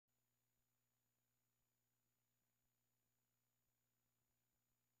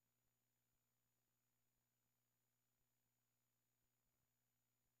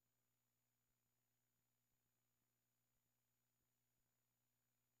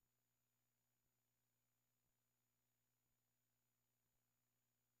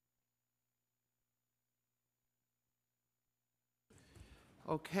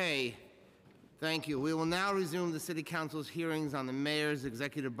Okay, thank you. We will now resume the City Council's hearings on the Mayor's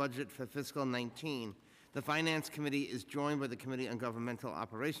executive budget for fiscal 19. The Finance Committee is joined by the Committee on Governmental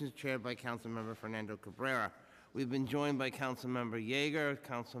Operations, chaired by Councilmember Fernando Cabrera. We've been joined by Councilmember Yeager,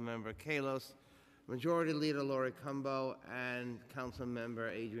 Councilmember Kalos, Majority Leader Lori Cumbo, and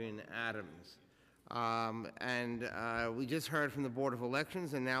Councilmember Adrian Adams. We just heard from the Board of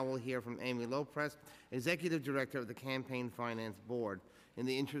Elections, and now we'll hear from Amy Lopres, Executive Director of the Campaign Finance Board. In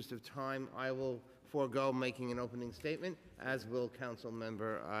the interest of time, I will forego making an opening statement, as will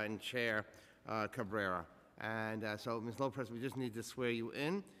Councilmember and Chair Cabrera. So, Ms. Lopres, we just need to swear you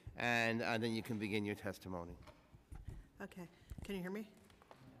in, and then you can begin your testimony. Okay. Can you hear me?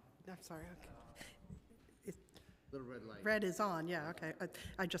 No, sorry. Okay. Little red light. Red is on, yeah, okay.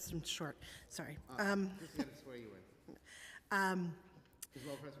 I just am short. Sorry. Just got to swear you in. Ms.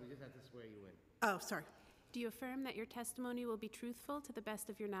 Lopres, we just have to swear you in. Oh, sorry. Do you affirm that your testimony will be truthful to the best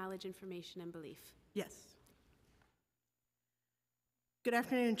of your knowledge, information, and belief? Yes. Good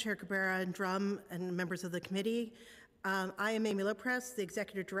afternoon, Chair Cabrera and Drum and members of the committee. I am Amy Lopres, the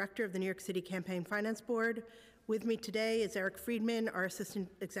Executive Director of the New York City Campaign Finance Board. With me today is Eric Friedman, our Assistant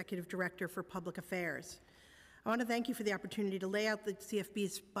Executive Director for Public Affairs. I want to thank you for the opportunity to lay out the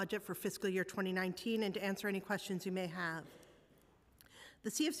CFB's budget for fiscal year 2019 and to answer any questions you may have. The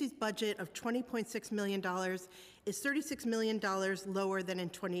CFC's budget of $20.6 million is $36 million lower than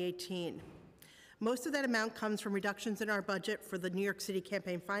in 2018. Most of that amount comes from reductions in our budget for the New York City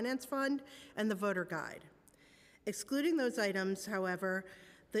Campaign Finance Fund and the voter guide. Excluding those items, however,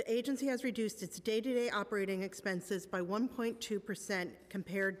 the agency has reduced its day-to-day operating expenses by 1.2%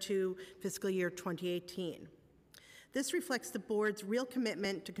 compared to fiscal year 2018. This reflects the board's real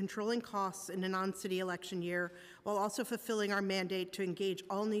commitment to controlling costs in a non-city election year, while also fulfilling our mandate to engage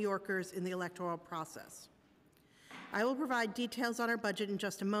all New Yorkers in the electoral process. I will provide details on our budget in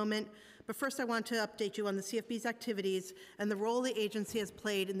just a moment, but first I want to update you on the CFB's activities and the role the agency has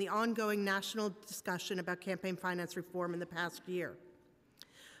played in the ongoing national discussion about campaign finance reform in the past year.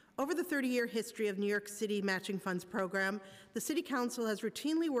 Over the 30-year history of New York City Matching Funds program, the City Council has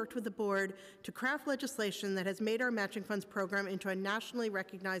routinely worked with the board to craft legislation that has made our Matching Funds program into a nationally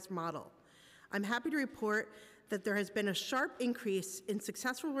recognized model. I'm happy to report that there has been a sharp increase in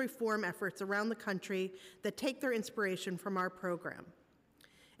successful reform efforts around the country that take their inspiration from our program.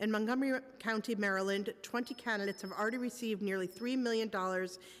 In Montgomery County, Maryland, 20 candidates have already received nearly $3 million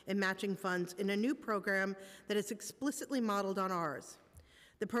in matching funds in a new program that is explicitly modeled on ours.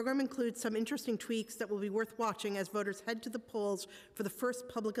 The program includes some interesting tweaks that will be worth watching as voters head to the polls for the first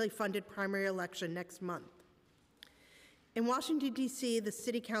publicly funded primary election next month. In Washington, D.C., the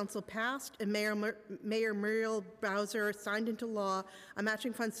City Council passed and Mayor Muriel Bowser signed into law a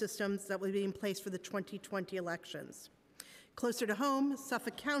matching fund system that will be in place for the 2020 elections. Closer to home,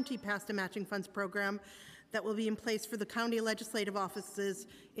 Suffolk County passed a matching funds program that will be in place for the county legislative offices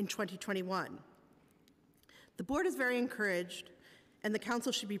in 2021. The board is very encouraged, and the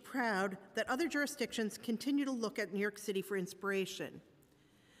council should be proud that other jurisdictions continue to look at New York City for inspiration.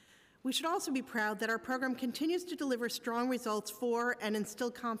 We should also be proud that our program continues to deliver strong results for and instill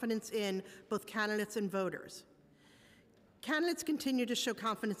confidence in both candidates and voters. Candidates continue to show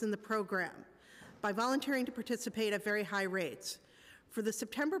confidence in the program by volunteering to participate at very high rates. For the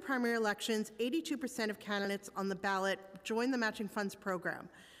September primary elections, 82% of candidates on the ballot joined the Matching Funds program.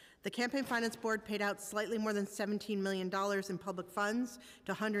 The Campaign Finance Board paid out slightly more than $17 million in public funds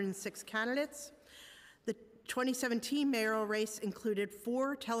to 106 candidates. The 2017 mayoral race included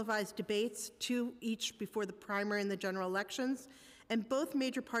 4 televised debates, 2 each before the primary and the general elections, and both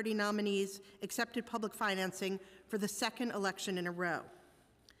major party nominees accepted public financing for the second election in a row.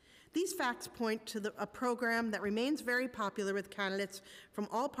 These facts point to a program that remains very popular with candidates from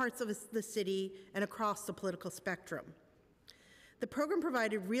all parts of the city and across the political spectrum. The program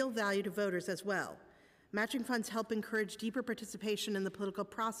provided real value to voters as well. Matching funds help encourage deeper participation in the political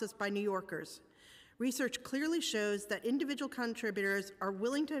process by New Yorkers. Research clearly shows that individual contributors are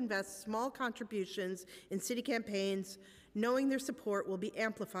willing to invest small contributions in city campaigns, knowing their support will be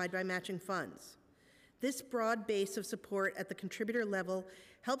amplified by matching funds. This broad base of support at the contributor level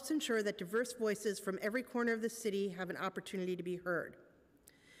helps ensure that diverse voices from every corner of the city have an opportunity to be heard.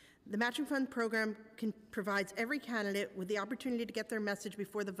 The Matching Fund program provides every candidate with the opportunity to get their message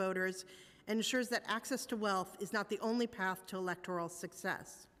before the voters and ensures that access to wealth is not the only path to electoral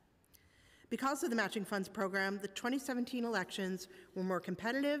success. Because of the Matching Funds program, the 2017 elections were more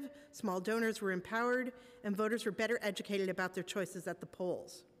competitive, small donors were empowered, and voters were better educated about their choices at the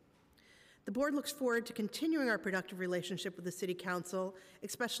polls. The board looks forward to continuing our productive relationship with the City Council,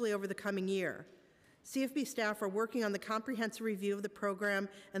 especially over the coming year. CFB staff are working on the comprehensive review of the program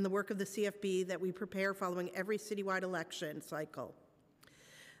and the work of the CFB that we prepare following every citywide election cycle.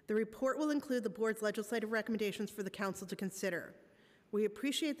 The report will include the board's legislative recommendations for the council to consider. We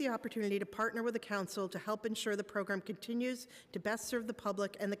appreciate the opportunity to partner with the council to help ensure the program continues to best serve the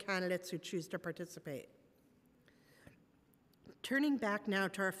public and the candidates who choose to participate. Turning back now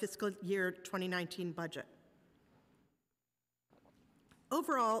to our fiscal year 2019 budget.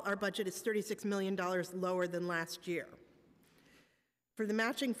 Overall, our budget is $36 million lower than last year. For the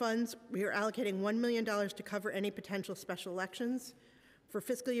matching funds, we are allocating $1 million to cover any potential special elections. For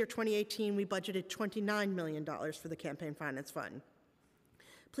fiscal year 2018, we budgeted $29 million for the Campaign Finance Fund.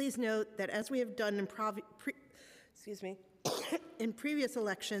 Please note that as we have done in, in previous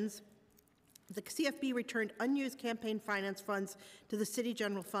elections, the CFB returned unused campaign finance funds to the City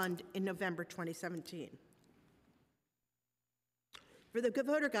General Fund in November 2017. For the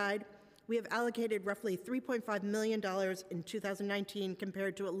voter guide, we have allocated roughly $3.5 million in 2019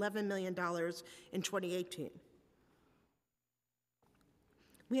 compared to $11 million in 2018.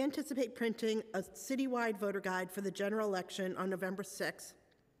 We anticipate printing a citywide voter guide for the general election on November 6th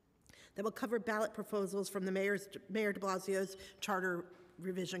that will cover ballot proposals from the Mayor de Blasio's Charter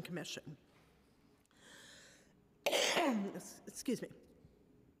Revision Commission. Excuse me.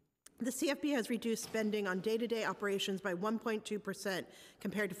 The CFB has reduced spending on day-to-day operations by 1.2%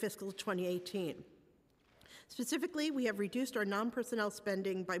 compared to fiscal 2018. Specifically, we have reduced our non-personnel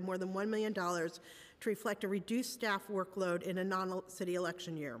spending by more than $1 million to reflect a reduced staff workload in a non-city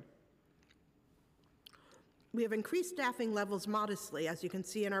election year. We have increased staffing levels modestly, as you can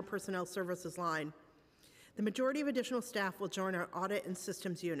see in our personnel services line. The majority of additional staff will join our audit and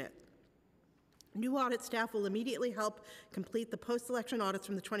systems unit. New audit staff will immediately help complete the post-election audits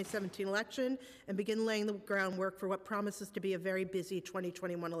from the 2017 election and begin laying the groundwork for what promises to be a very busy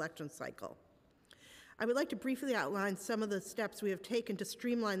 2021 election cycle. I would like to briefly outline some of the steps we have taken to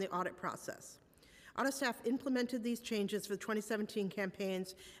streamline the audit process. Audit staff implemented these changes for the 2017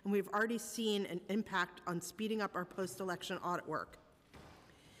 campaigns, and we've already seen an impact on speeding up our post-election audit work.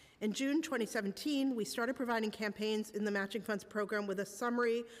 In June 2017, we started providing campaigns in the Matching Funds program with a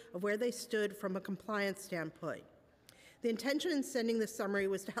summary of where they stood from a compliance standpoint. The intention in sending this summary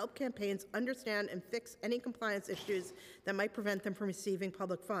was to help campaigns understand and fix any compliance issues that might prevent them from receiving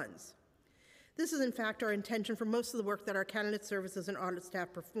public funds. This is in fact our intention for most of the work that our candidate services and audit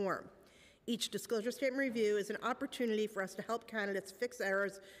staff perform. Each disclosure statement review is an opportunity for us to help candidates fix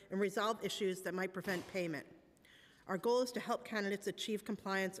errors and resolve issues that might prevent payment. Our goal is to help candidates achieve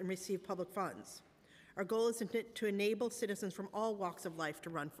compliance and receive public funds. Our goal is to enable citizens from all walks of life to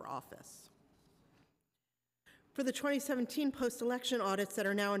run for office. For the 2017 post-election audits that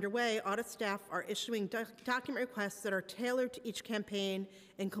are now underway, audit staff are issuing document requests that are tailored to each campaign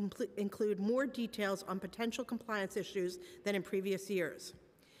and include more details on potential compliance issues than in previous years.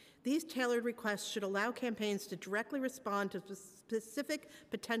 These tailored requests should allow campaigns to directly respond to specific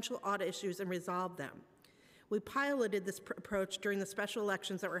potential audit issues and resolve them. We piloted this approach during the special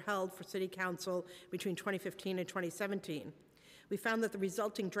elections that were held for City Council between 2015 and 2017. We found that the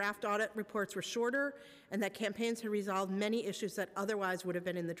resulting draft audit reports were shorter and that campaigns had resolved many issues that otherwise would have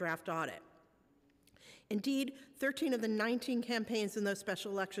been in the draft audit. Indeed, 13 of the 19 campaigns in those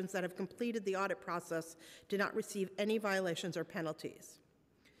special elections that have completed the audit process did not receive any violations or penalties.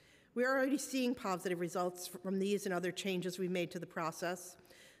 We are already seeing positive results from these and other changes we made to the process.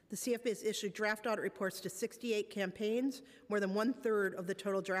 The CFB has issued draft audit reports to 68 campaigns, more than 1/3 of the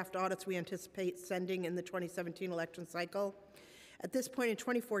total draft audits we anticipate sending in the 2017 election cycle. At this point in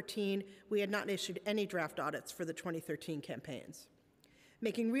 2014, we had not issued any draft audits for the 2013 campaigns.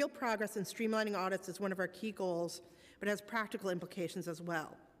 Making real progress in streamlining audits is one of our key goals, but has practical implications as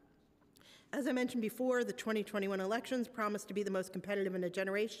well. As I mentioned before, the 2021 elections promise to be the most competitive in a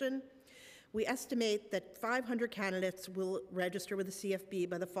generation. We estimate that 500 candidates will register with the CFB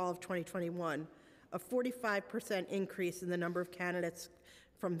by the fall of 2021, a 45% increase in the number of candidates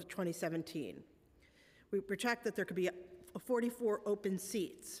from 2017. We project that there could be 44 open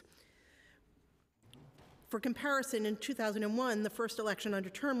seats. For comparison, in 2001, the first election under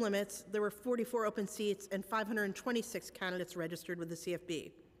term limits, there were 44 open seats and 526 candidates registered with the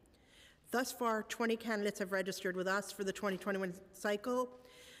CFB. Thus far, 20 candidates have registered with us for the 2021 cycle.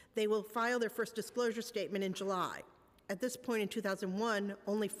 They will file their first disclosure statement in July. At this point in 2001,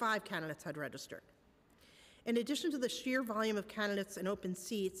 only 5 candidates had registered. In addition to the sheer volume of candidates and open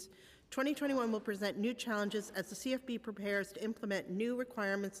seats, 2021 will present new challenges as the CFB prepares to implement new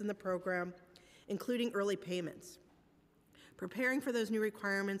requirements in the program, including early payments. Preparing for those new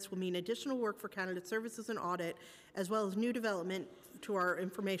requirements will mean additional work for candidate services and audit, as well as new development to our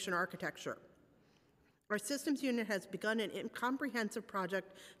information architecture. Our systems unit has begun a comprehensive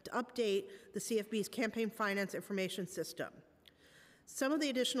project to update the CFB's campaign finance information system. Some of the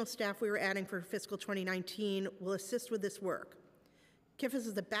additional staff we are adding for fiscal 2019 will assist with this work. CFIS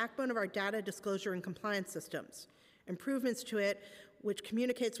is the backbone of our data disclosure and compliance systems. Improvements to it, which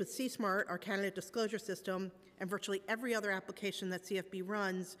communicates with CSmart, our candidate disclosure system, and virtually every other application that CFB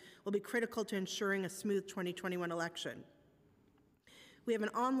runs, will be critical to ensuring a smooth 2021 election. We have an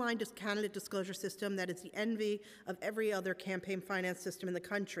online candidate disclosure system that is the envy of every other campaign finance system in the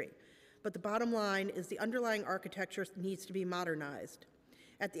country. But the bottom line is the underlying architecture needs to be modernized.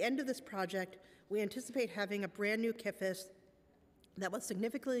 At the end of this project, we anticipate having a brand new CFIS that will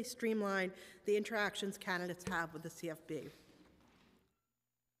significantly streamline the interactions candidates have with the CFB.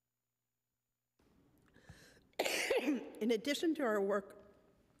 In addition to our work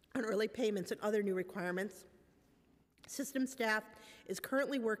on early payments and other new requirements, system staff is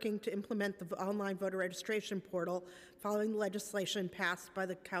currently working to implement the online voter registration portal following the legislation passed by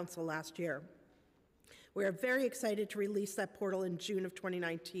the council last year. We are very excited to release that portal in June of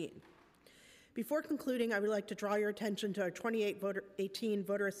 2019. Before concluding, I would like to draw your attention to our 2018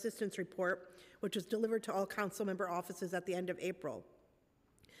 voter assistance report, which was delivered to all council member offices at the end of April.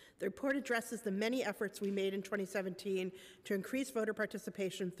 The report addresses the many efforts we made in 2017 to increase voter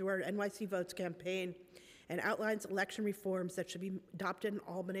participation through our NYC Votes campaign and outlines election reforms that should be adopted in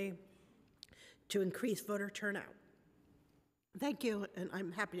Albany to increase voter turnout. Thank you, and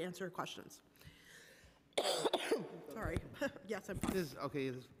I'm happy to answer your questions. Sorry. Yes, I'm fine.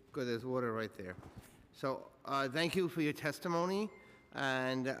 Okay, good. There's water right there. So thank you for your testimony,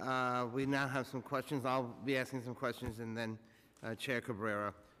 and we now have some questions. I'll be asking some questions, and then Chair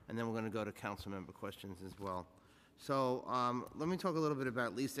Cabrera, and then we're going to go to council member questions as well. So let me talk a little bit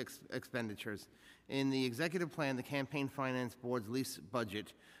about lease expenditures. In the executive plan, the Campaign Finance Board's lease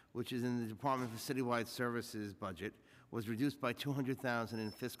budget, which is in the Department for Citywide Services budget, was reduced by $200,000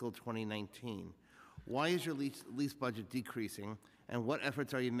 in fiscal 2019. Why is your lease budget decreasing, and what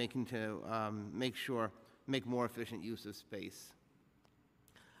efforts are you making to make more efficient use of space?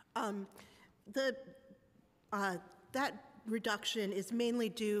 That reduction is mainly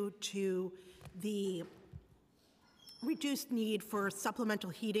due to the reduced need for supplemental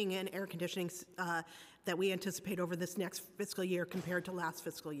heating and air conditioning that we anticipate over this next fiscal year compared to last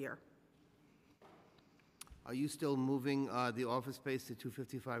fiscal year. Are you still moving the office space to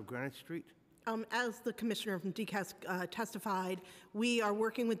 255 Greenwich Street? As the commissioner from DCAS testified, we are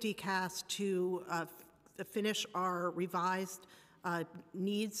working with DCAS to finish our revised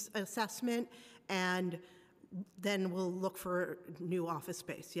needs assessment, and then we'll look for new office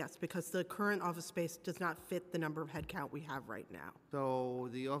space, yes, because the current office space does not fit the number of headcount we have right now. So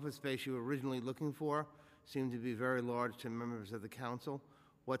the office space you were originally looking for seemed to be very large to members of the council.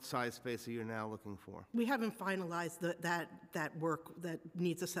 What size space are you now looking for? We haven't finalized that work, that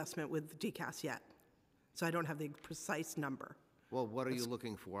needs assessment with DCAS yet, so I don't have the precise number. Well, what are you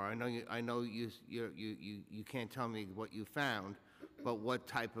looking for? I know you can't tell me what you found, but what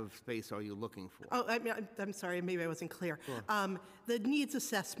type of space are you looking for? Oh, I'm sorry, maybe I wasn't clear. Sure. The needs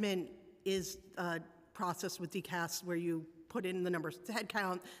assessment is a process with DCAS where you put in the numbers to head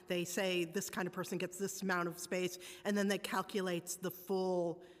count, they say this kind of person gets this amount of space, and then they calculates the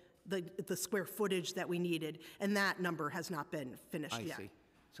full, the square footage that we needed, and that number has not been finished yet. I see.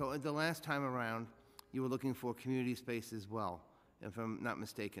 So the last time around, you were looking for community space as well, if I'm not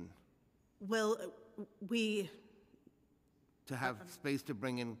mistaken. Well, to have space to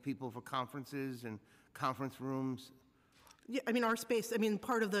bring in people for conferences and conference rooms? Yeah, I mean, our space,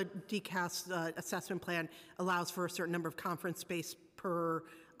 part of the DCAS assessment plan allows for a certain number of conference space per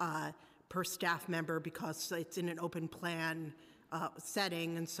staff member because it's in an open plan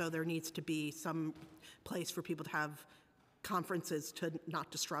setting, and so there needs to be some place for people to have conferences to not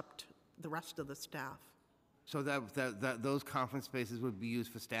disrupt the rest of the staff. So those conference spaces would be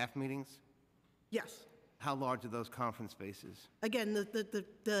used for staff meetings? Yes. How large are those conference spaces? Again,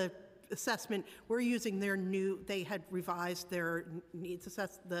 the assessment, we're using they had revised their needs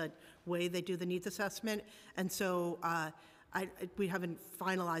the way they do the needs assessment, and so we haven't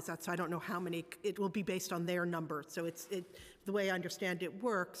finalized that, so I don't know how many. It will be based on their number. So the way I understand it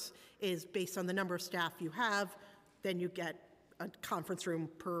works is based on the number of staff you have, then you get a conference room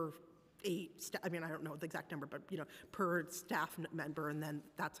per 8. I don't know the exact number, but per staff member, and then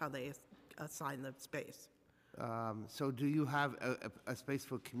that's how they assign the space. So do you have a space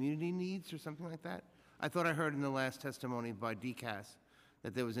for community needs or something like that? I thought I heard in the last testimony by DCAS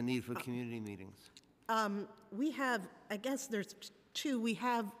that there was a need for community meetings. We have, I guess there's two. We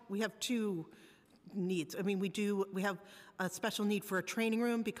have two needs. I mean, we have a special need for a training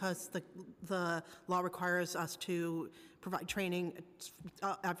room because the law requires us to provide training.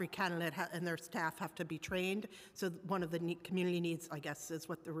 Every candidate and their staff have to be trained. So one of the community needs, I guess, is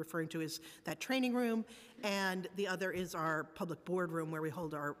what they're referring to, is that training room. And the other is our public board room where we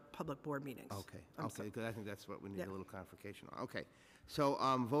hold our public board meetings. Okay, good. I think that's what we need a little clarification on. Okay, so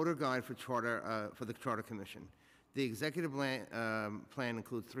voter guide for the Charter Commission. The executive plan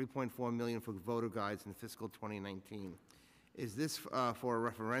includes $3.4 million for voter guides in fiscal 2019. Is this for a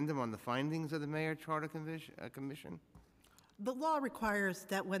referendum on the findings of the Mayor Charter Commission? The law requires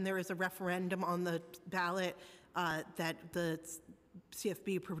that when there is a referendum on the ballot, that the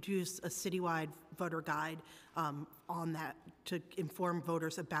CFB produce a citywide voter guide on that to inform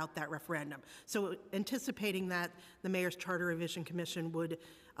voters about that referendum. So anticipating that the Mayor's Charter Revision Commission would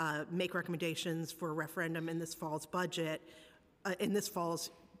make recommendations for a referendum in this fall's budget, in this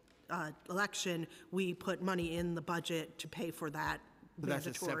fall's election, we put money in the budget to pay for that That's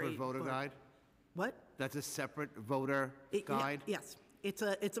a separate voter guide? What? That's a separate voter guide? Yes. It's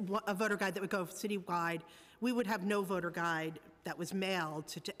a voter guide that would go citywide. We would have no voter guide that was mailed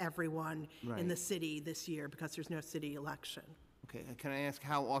to everyone in the city this year because there's no city election. Okay. Can I ask,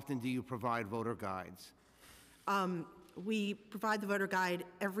 how often do you provide voter guides? We provide the voter guide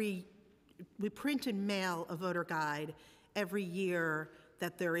we print and mail a voter guide every year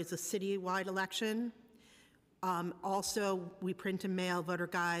that there is a citywide election. Also, we print and mail voter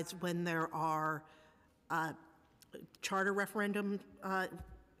guides when there are charter referendum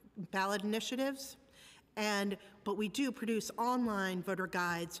ballot initiatives. But we do produce online voter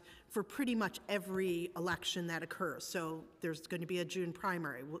guides for pretty much every election that occurs. So there's going to be a June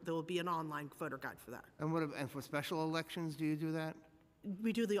primary. There will be an online voter guide for that. And for special elections, do you do that?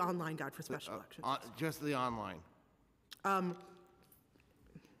 We do the online guide for special elections. Just the online? I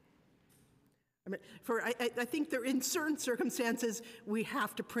think there, in certain circumstances, we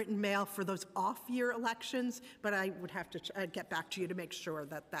have to print and mail for those off-year elections, but I would have to get back to you to make sure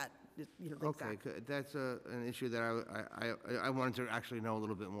that Okay, good. That's an issue that I wanted to actually know a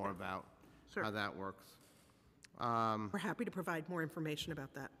little bit more about, how that works. We're happy to provide more information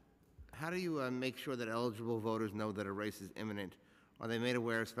about that. How do you make sure that eligible voters know that a race is imminent? Are they made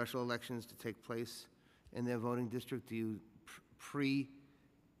aware of special elections to take place in their voting district? Do you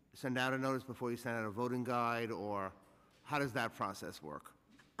send out a notice before you send out a voting guide, or how does that process work?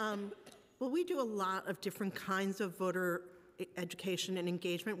 Well, we do a lot of different kinds of voter education and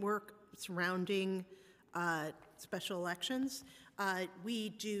engagement work surrounding special elections.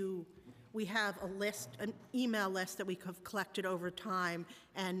 We have a list, an email list that we have collected over time,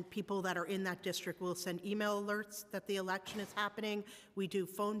 and people that are in that district will send email alerts that the election is happening. We do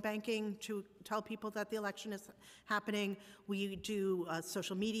phone banking to tell people that the election is happening. We do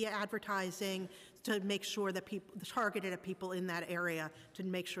social media advertising to make sure that people, targeted at people in that area, to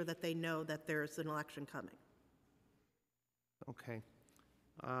make sure that they know that there's an election coming. Okay.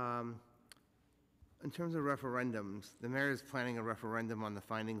 In terms of referendums, the mayor is planning a referendum on the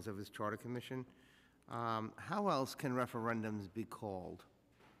findings of his charter commission. How else can referendums be called?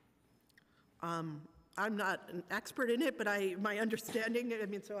 I'm not an expert in it, but my understanding,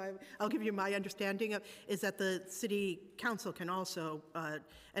 I'll give you my understanding of, is that the city council can also,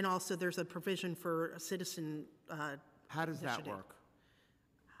 and also there's a provision for a citizen How does initiative. that work?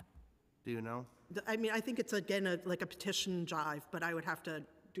 Do you know? I think it's, again, like a petition jive, but I would have to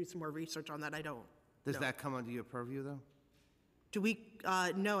do some more research on that. I don't. Does that come under your purview, though? Do we?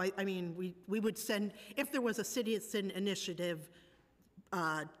 No, we would send, if there was a citizen initiative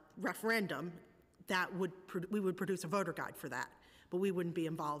referendum, we would produce a voter guide for that, but we wouldn't be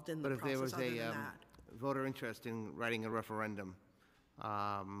involved in the process other than that. But if there was a voter interest in writing a referendum,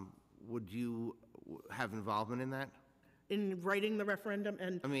 would you have involvement in that? In writing the referendum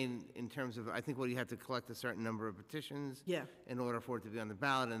and... in terms of, I think you have to collect a certain number of petitions Yeah. in order for it to be on the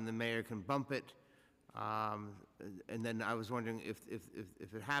ballot, and the mayor can bump it. And then I was wondering if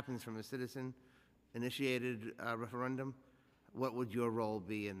it happens from a citizen-initiated referendum, what would your role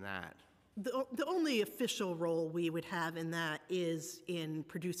be in that? The only official role we would have in that is in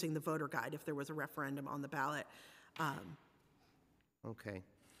producing the voter guide if there was a referendum on the ballot. Okay.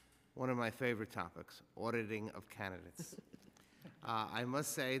 One of my favorite topics, auditing of candidates. I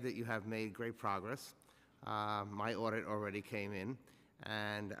must say that you have made great progress. My audit already came in,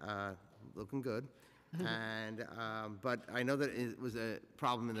 and looking good. But I know that it was a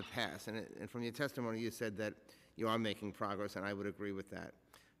problem in the past, and from your testimony you said that you are making progress, and I would agree with that.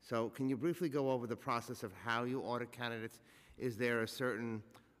 So can you briefly go over the process of how you audit candidates? Is there a certain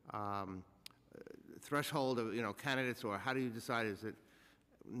threshold of candidates, or how do you decide? Is it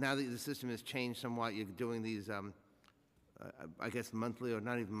now that the system has changed somewhat, you're doing these, I guess monthly, or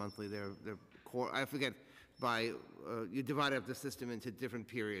not even monthly, they're I forget, you divide up the system into different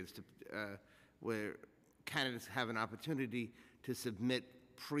periods where candidates have an opportunity to submit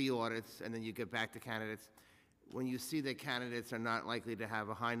pre-audits, and then you get back to candidates. When you see that candidates are not likely to have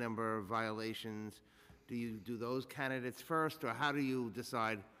a high number of violations, do you do those candidates first, or how do you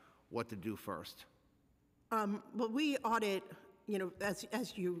decide what to do first? Well, we audit,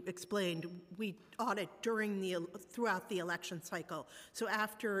 as you explained, we audit throughout the election cycle. So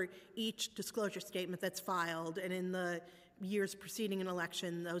after each disclosure statement that's filed, and in the years preceding an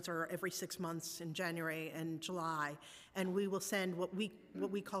election, those are every 6 months in January and July, and we will send what we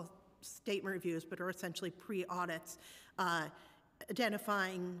call statement reviews, but are essentially pre-audits,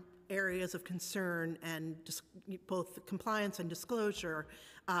 identifying areas of concern and both compliance and disclosure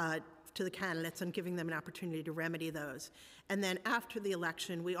to the candidates and giving them an opportunity to remedy those. And then after the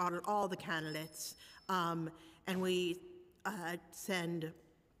election, we audit all the candidates, and we send,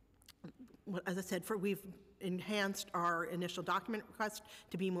 as I said, we've enhanced our initial document request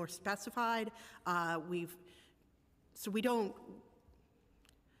to be more specified. So we don't.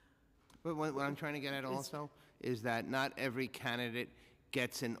 But what I'm trying to get at also is that not every candidate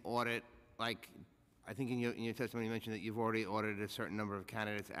gets an audit. Like, I think in your testimony you mentioned that you've already audited a certain number of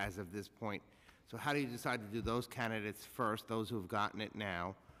candidates as of this point. So how do you decide to do those candidates first, those who've gotten it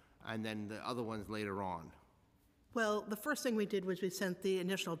now, and then the other ones later on? Well, the first thing we did was we sent the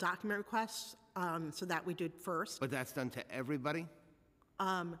initial document requests, so that we did first. But that's done to everybody?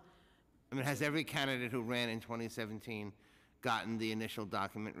 I mean, has every candidate who ran in 2017 gotten the initial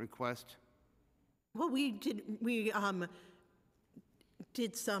document request? Well, we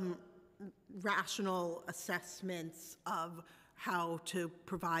did some rational assessments of how to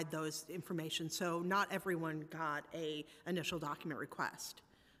provide those information. So not everyone got a initial document request.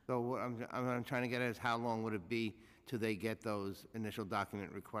 So what I'm trying to get at is how long would it be till they get those initial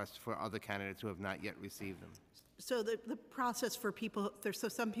document requests for other candidates who have not yet received them? So the process for people, so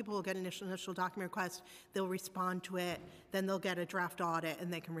some people will get initial document requests, they'll respond to it, then they'll get a draft audit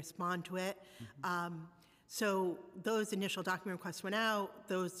and they can respond to it. So those initial document requests went out,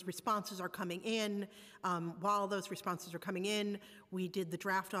 those responses are coming in. While those responses are coming in, we did the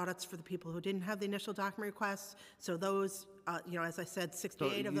draft audits for the people who didn't have the initial document requests. So those, as I said,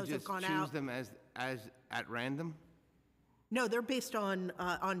 68 of those have gone out. So you just choose them as at random? No, they're based on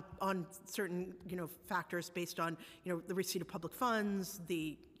certain, factors based on, the receipt of public funds,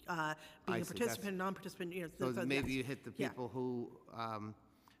 the being a participant, non-participant, So maybe yes. you hit the people who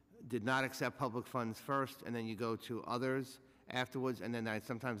did not accept public funds first, and then you go to others afterwards, and then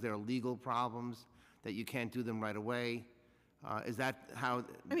sometimes there are legal problems that you can't do them right away. Is that how?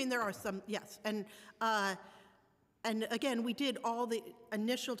 I mean, there are some, yes. And again, we did all the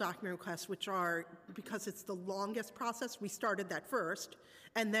initial document requests, which are, because it's the longest process, we started that first.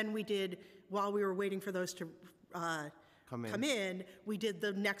 And then we did, while we were waiting for those to come in, we did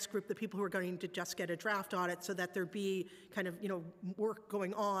the next group, the people who are going to just get a draft audit, so that there'd be kind of, work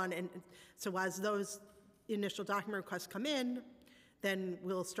going on. And so as those initial document requests come in, then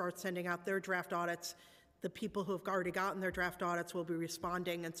we'll start sending out their draft audits. The people who have already gotten their draft audits will be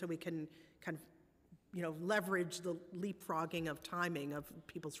responding, and so we can kind of leverage the leapfrogging of timing of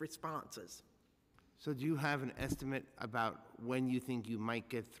people's responses. So do you have an estimate about when you think you might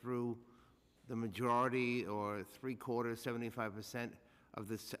get through the majority or 3/4, 75% of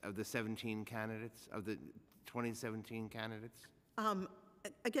the 17 candidates, of the 2017 candidates?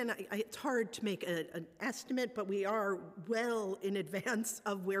 Again, it's hard to make an estimate, but we are well in advance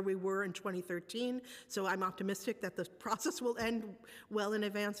of where we were in 2013. So I'm optimistic that the process will end well in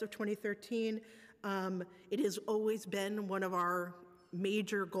advance of 2013. It has always been one of our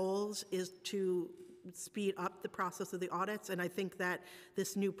major goals is to speed up the process of the audits, and I think that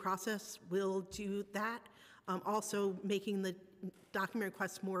this new process will do that. Also, making the document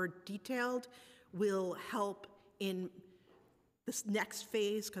requests more detailed will help in this next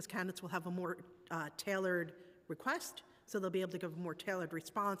phase, because candidates will have a more tailored request, so they'll be able to give a more tailored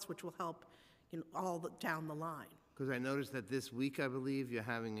response, which will help down the line. Because I noticed that this week, I believe, you're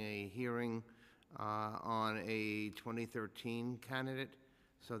having a hearing on a 2013 candidate.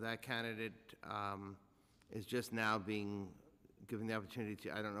 So that candidate is just now being given the opportunity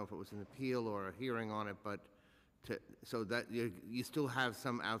to, I don't know if it was an appeal or a hearing on it, but so that you still have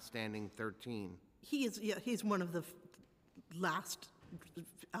some outstanding 13. He's one of the last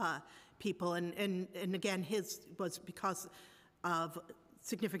people, and again, his was because of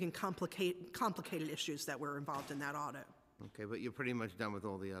significant complicated issues that were involved in that audit. Okay, but you're pretty much done with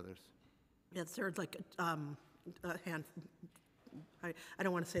all the others. Yes, there's like a I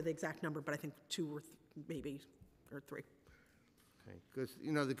don't want to say the exact number, but I think 2 or maybe, or 3. Okay, because,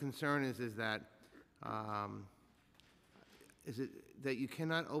 the concern is that, is it that you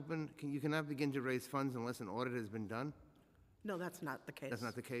cannot you cannot begin to raise funds unless an audit has been done? No, that's not the case. That's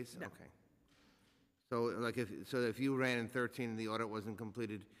not the case? No. Okay. So if you ran in 13 and the audit wasn't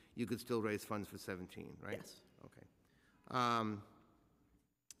completed, you could still raise funds for 17, right? Yes. Okay.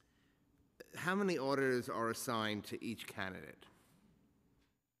 How many auditors are assigned to each candidate?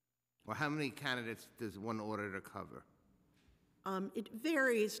 Or how many candidates does one auditor cover? It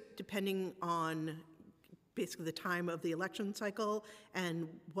varies depending on basically the time of the election cycle and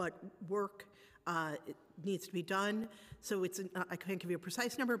what work it needs to be done. So I can't give you a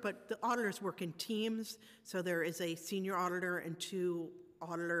precise number, but the auditors work in teams. So there is a senior auditor and 2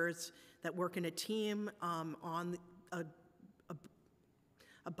 auditors that work in a team on a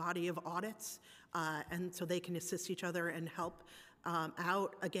body of audits. And so they can assist each other and help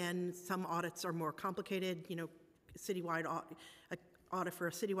out. Again, some audits are more complicated. Citywide audit for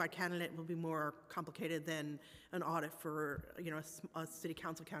a citywide candidate will be more complicated than an audit for a city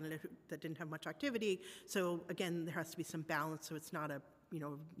council candidate that didn't have much activity. So again, there has to be some balance, so it's not a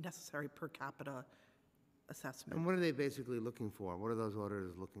necessary per capita assessment. And what are they basically looking for? What are those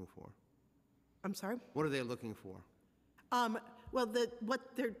auditors looking for? I'm sorry? What are they looking for? Well,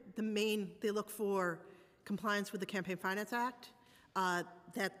 they look for compliance with the Campaign Finance Act,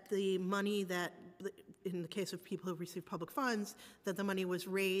 that the money that, in the case of people who receive public funds, that the money was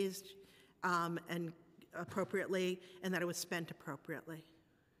raised and appropriately, and that it was spent appropriately,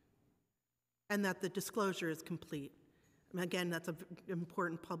 and that the disclosure is complete. And again, that's an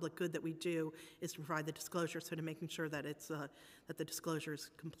important public good that we do, is to provide the disclosure, so to making sure that that the disclosure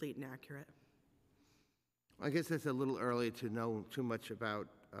is complete and accurate. I guess it's a little early to know too much about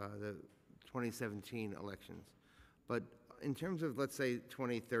the 2017 elections, but in terms of, let's say,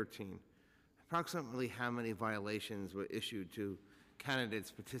 2013, approximately how many violations were issued to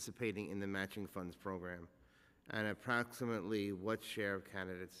candidates participating in the matching funds program, and approximately what share of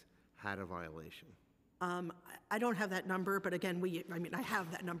candidates had a violation? I don't have that number, but again, I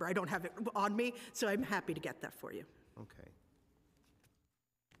have that number. I don't have it on me, so I'm happy to get that for you. Okay.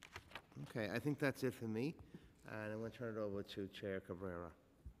 Okay, I think that's it for me, and I'm going to turn it over to Chair Cabrera.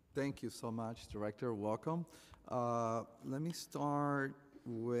 Thank you so much, Director. Welcome. Let me start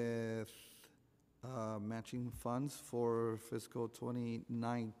with matching funds for fiscal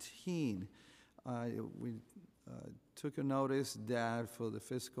 2019. We took a notice that for the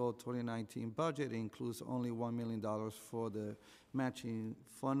fiscal 2019 budget, it includes only $1 million for the matching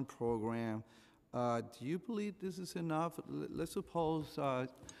fund program. Do you believe this is enough? Let's suppose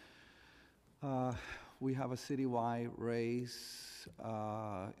we have a citywide race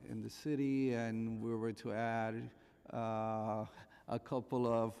in the city, and we were to add a couple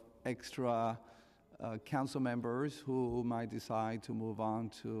of extra council members who might decide to move on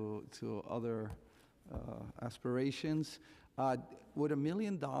to other aspirations. Would $1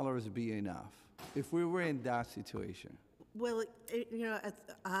 million be enough if we were in that situation? Well,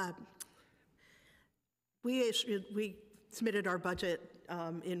 we submitted our budget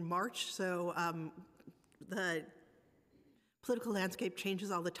in March, so the political landscape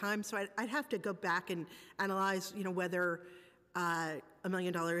changes all the time. So I'd have to go back and analyze, whether $1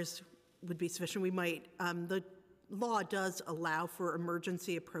 million would be sufficient. We might, the law does allow for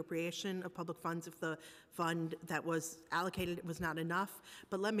emergency appropriation of public funds if the fund that was allocated was not enough.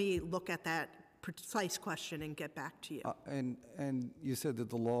 But let me look at that precise question and get back to you. And you said that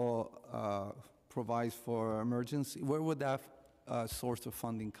the law provides for emergency. Where would that source of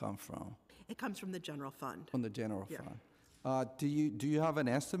funding come from? It comes from the general fund. From the general Yeah. fund. Do you have an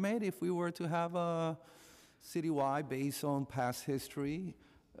estimate if we were to have a citywide based on past history,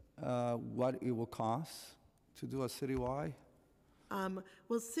 what it will cost to do a citywide?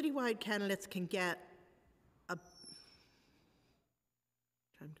 Well, citywide candidates can get I'm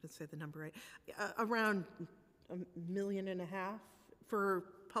going to say the number right, around $1.5 million for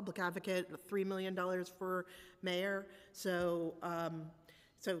public advocate, $3 million for mayor. So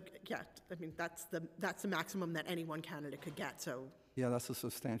yeah, I mean that's the maximum that any one candidate could get. So Yeah, that's a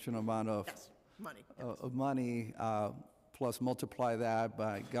substantial amount of money. of money. Plus multiply that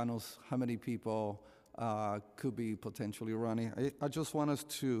by God knows how many people could be potentially running. I just want us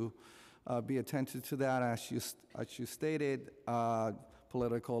to be attentive to that. As you stated,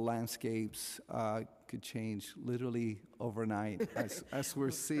 political landscapes could change literally overnight, as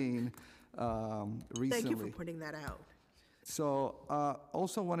we're seeing recently. Thank you for pointing that out. So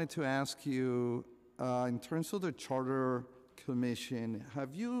also wanted to ask you, in terms of the Charter Commission,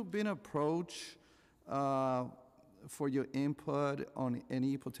 have you been approached for your input on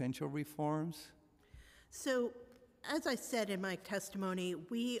any potential reforms? So, as I said in my testimony,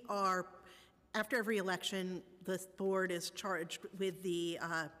 we are, after every election, the board is charged with the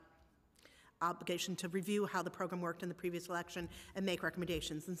obligation to review how the program worked in the previous election and make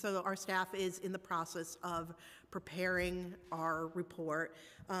recommendations. And so our staff is in the process of preparing our report.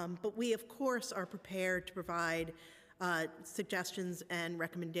 But we, of course, are prepared to provide suggestions and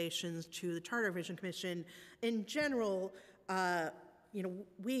recommendations to the Charter Revision Commission. In general,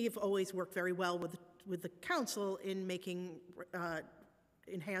 we've always worked very well with the council in making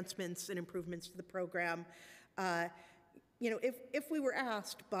enhancements and improvements to the program. If we were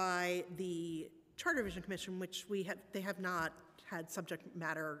asked by the Charter Revision Commission, which they have not had subject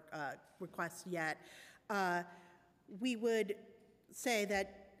matter requests yet, we would say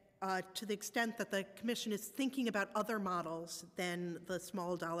that to the extent that the Commission is thinking about other models than the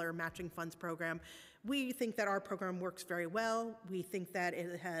small dollar matching funds program, we think that our program works very well. We think that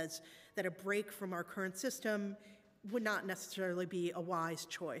that a break from our current system would not necessarily be a wise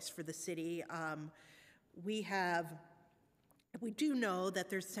choice for the city. We do know that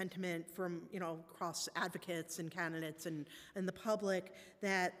there's sentiment from, across advocates and candidates and the public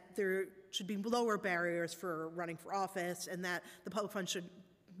that there should be lower barriers for running for office and that the public fund should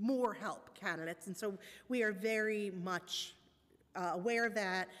more help candidates. And so we are very much aware of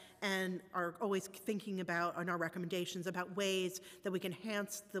that and are always thinking about, on our recommendations, about ways that we can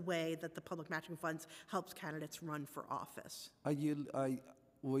enhance the way that the public matching funds helps candidates run for office.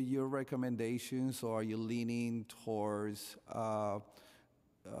 Were your recommendations, or are you leaning towards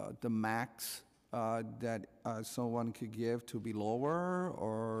the max that someone could give to be lower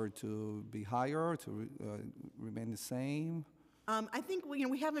or to be higher, to remain the same? I think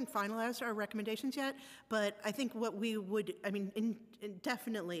we haven't finalized our recommendations yet, but I think what we would,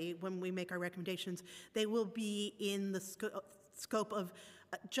 definitely when we make our recommendations, they will be in the scope of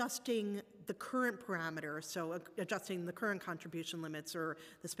adjusting the current parameters, so adjusting the current contribution limits or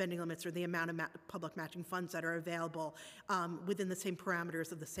the spending limits or the amount of public matching funds that are available within the same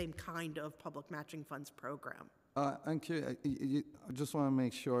parameters of the same kind of public matching funds program. I'm curious, I just want to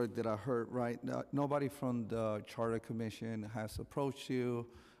make sure that I heard right. Nobody from the Charter Commission has approached you,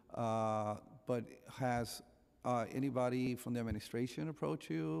 but has anybody from the administration approached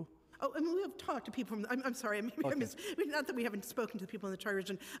you? Oh, we have talked to people from, I'm sorry, Okay. not that we haven't spoken to the people in the Charter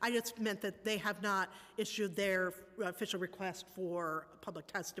Region. I just meant that they have not issued their official request for public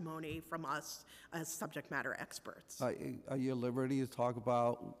testimony from us as subject matter experts. Are you at liberty to talk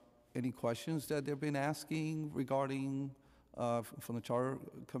about any questions that they've been asking regarding from the Charter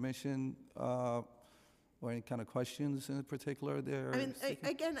Commission, or any kind of questions in particular there?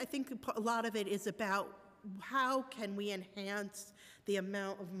 Again, I think a lot of it is about how can we enhance the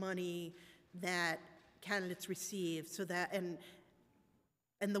amount of money that candidates receive, so that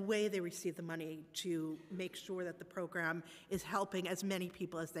and the way they receive the money, to make sure that the program is helping as many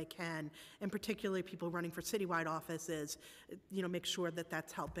people as they can, and particularly people running for citywide offices, make sure that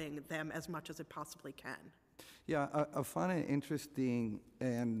that's helping them as much as it possibly can. Yeah, I find it interesting,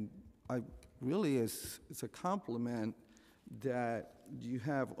 and it's a compliment that you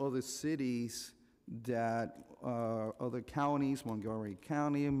have other cities that other counties, Montgomery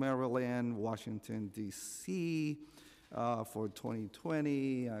County, Maryland, Washington, D.C., for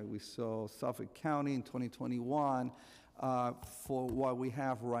 2020. We saw Suffolk County in 2021 for what we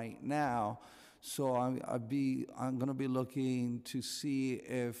have right now. So I'm going to be looking to see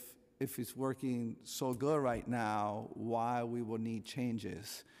if it's working so good right now, why we will need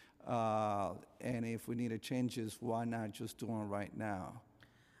changes. And if we need changes, why not just do them right now?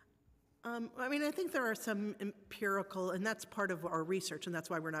 I think there are some empirical, and that's part of our research, and that's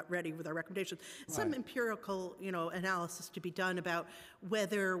why we're not ready with our recommendations. Right. Some empirical, analysis to be done about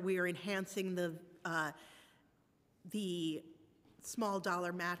whether we are enhancing the small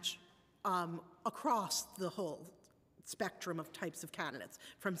dollar match across the whole spectrum of types of candidates,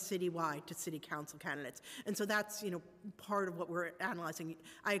 from citywide to city council candidates. And so that's, part of what we're analyzing.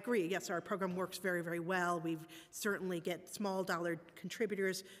 I agree, yes, our program works very, very well. We've certainly get small dollar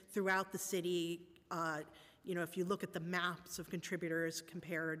contributors throughout the city. If you look at the maps of contributors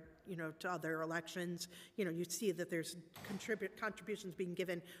compared, to other elections, you see that there's contributions being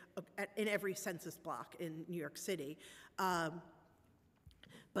given in every census block in New York City.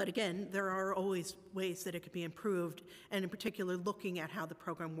 But again, there are always ways that it could be improved, and in particular, looking at how the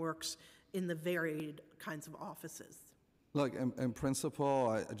program works in the varied kinds of offices. Look, in principle,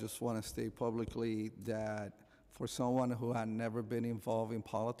 I just want to state publicly that for someone who had never been involved in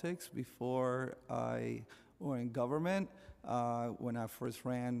politics before or in government, when I first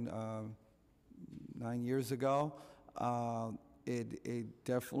ran 9 years ago, It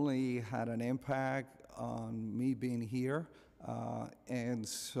definitely had an impact on me being here. And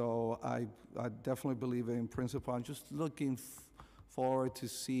so I definitely believe in principle. I'm just looking forward to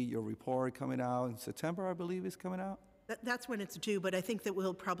see your report coming out in September, I believe is coming out. That's when it's due, but I think that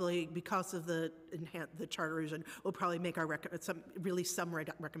we'll probably, because of the charter revision, we'll probably make our release some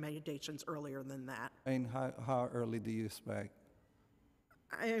recommendations earlier than that. And how early do you expect?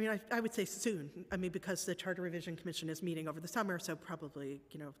 I mean, I would say soon. I mean, because the Charter Revision Commission is meeting over the summer, so probably,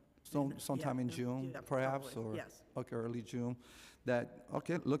 Sometime in June, perhaps, probably, or? yes. Okay, early June.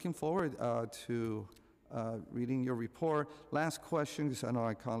 Okay, looking forward to reading your report. Last question, because I know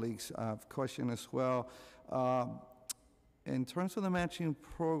our colleagues have questions as well. In terms of the matching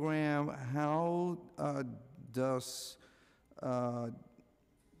program, how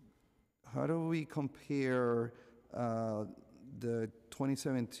do we compare the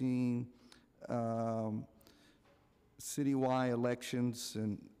 2017 citywide elections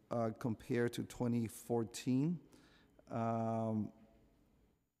and compared to 2014?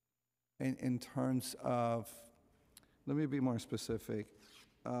 In terms of, let me be more specific.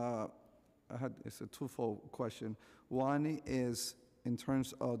 It's a twofold question. One is in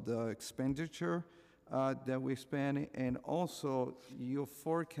terms of the expenditure that we spend, and also you're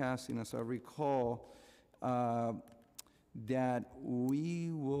forecasting, as I recall, that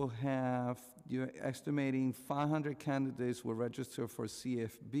we will have, you're estimating 500 candidates will register for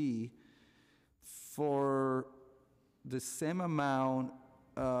CFB for the same amount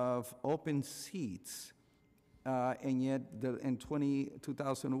of open seats, and yet in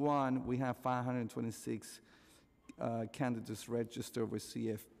 2001, we have 526 candidates registered with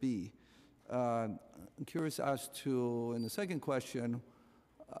CFB. I'm curious as to, in the second question,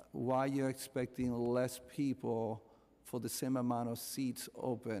 why you're expecting less people for the same amount of seats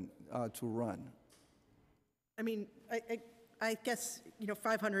open to run? I mean, I guess,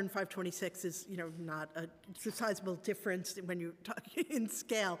 500 and 526 is, not it's a sizable difference when you're talking in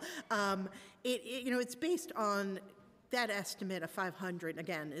scale. It's based on that estimate of 500,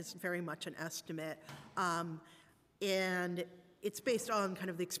 again, is very much an estimate. And it's based on kind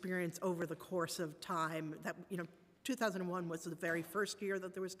of the experience over the course of time that, 2001 was the very first year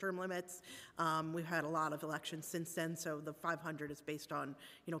that there was term limits. We've had a lot of elections since then, so the 500 is based on,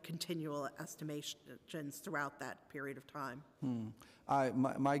 continual estimations throughout that period of time.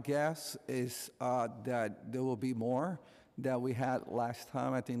 My guess is that there will be more than we had last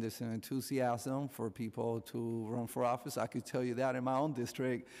time. I think there's an enthusiasm for people to run for office. I could tell you that in my own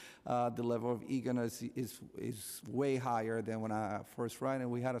district, the level of eagerness is way higher than when I first ran, and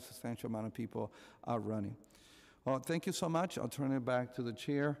we had a substantial amount of people running. Well, thank you so much. I'll turn it back to the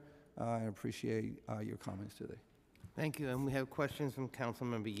chair. I appreciate your comments today. Thank you, and we have questions from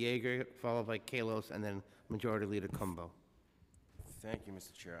Councilmember Yeager, followed by Kalos, and then Majority Leader Cumbo. Thank you,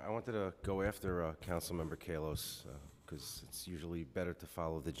 Mr. Chair. I wanted to go after Councilmember Kalos, because it's usually better to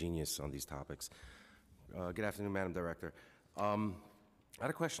follow the genius on these topics. Good afternoon, Madam Director. I had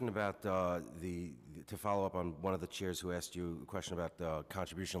a question about to follow up on one of the chairs who asked you a question about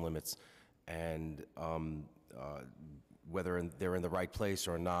contribution limits and whether they're in the right place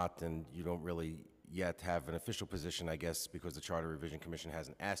or not, and you don't really yet have an official position, I guess, because the Charter Revision Commission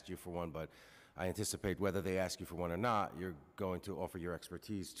hasn't asked you for one, but I anticipate whether they ask you for one or not, you're going to offer your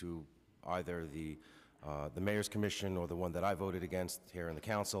expertise to either the Mayor's Commission or the one that I voted against here in the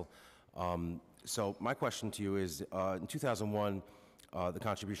Council. So my question to you is, in 2001, the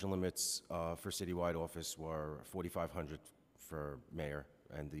contribution limits for citywide office were $4,500 for mayor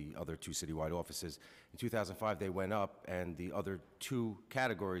and the other two citywide offices. In 2005, they went up, and the other two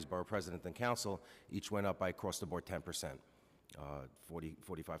categories, borough president and council, each went up by across the board 10%.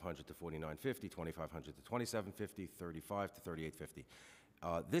 4,500 to 4,950, 2,500 to 2,750, 35 to 3,850.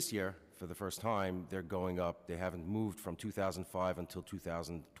 This year, for the first time, they're going up. They haven't moved from 2005 until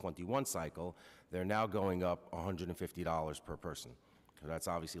 2021 cycle. They're now going up $150 per person. So that's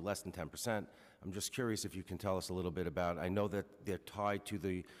obviously less than 10%. I'm just curious if you can tell us a little bit about, I know that they're tied to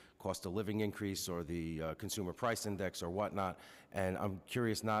the cost of living increase or the consumer price index or whatnot, and I'm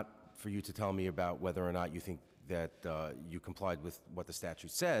curious not for you to tell me about whether or not you think that you complied with what the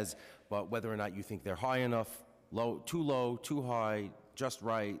statute says, but whether or not you think they're high enough, low, too high, just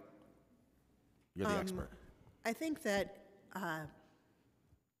right. You're the expert. I think that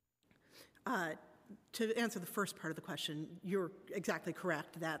to answer the first part of the question, you're exactly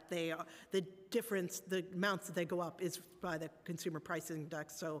correct that they are, the difference, the amounts that they go up is by the consumer price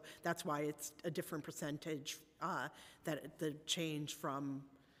index, so that's why it's a different percentage that the change from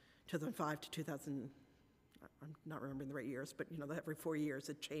 2005 to I'm not remembering the right years, but, every 4 years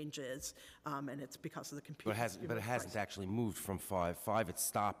it changes, and it's because of the computer. But it hasn't actually moved from 5. 5, it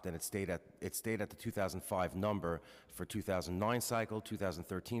stopped, and it stayed at the 2005 number for 2009 cycle,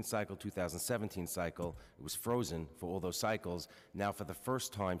 2013 cycle, 2017 cycle. It was frozen for all those cycles. Now, for the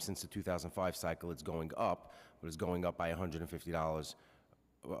first time since the 2005 cycle, it's going up, but it's going up by $150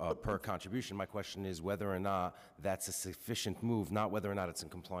 per contribution. My question is whether or not that's a sufficient move, not whether or not it's in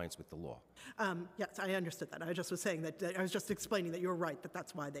compliance with the law. Yes, I understood that. I just was saying that, I was just explaining that you're right,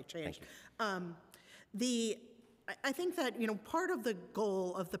 that's why they changed. I think that, part of the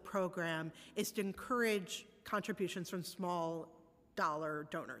goal of the program is to encourage contributions from small dollar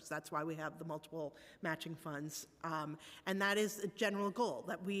donors. That's why we have the multiple matching funds. And that is a general goal,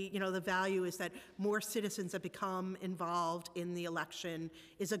 that the value is that more citizens that become involved in the election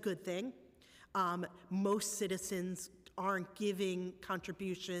is a good thing. Most citizens aren't giving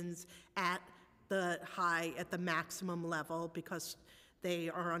contributions at the maximum level because they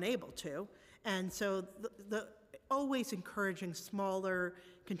are unable to. And so the always encouraging smaller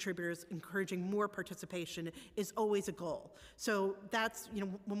contributors, encouraging more participation is always a goal. So that's,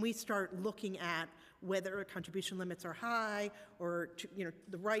 when we start looking at whether contribution limits are high or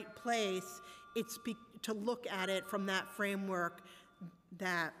the right place, it's to look at it from that framework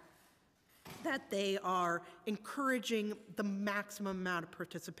that they are encouraging the maximum amount of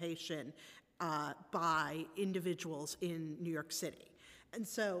participation by individuals in New York City. And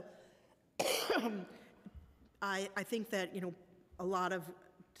so I think that, a lot of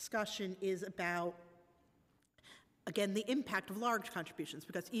discussion is about, again, the impact of large contributions,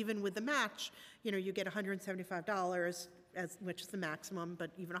 because even with the match, you get $175, which is the maximum,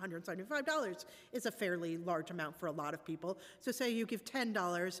 but even $175 is a fairly large amount for a lot of people. So say you give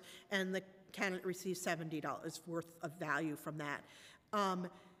 $10 and the candidate receives $70 worth of value from that.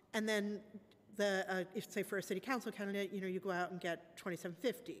 And then if, say, for a city council candidate, you go out and get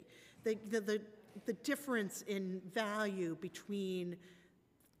 $27.50. The difference in value between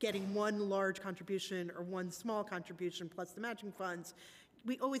getting one large contribution or one small contribution plus the matching funds,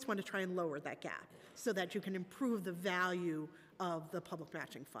 we always want to try and lower that gap so that you can improve the value of the public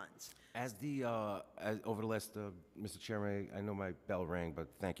matching funds. Over the last, Mr. Chairman, I know my bell rang, but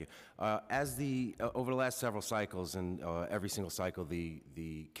thank you. Over the last several cycles, and every single cycle,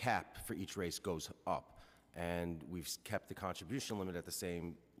 the cap for each race goes up, and we've kept the contribution limit at the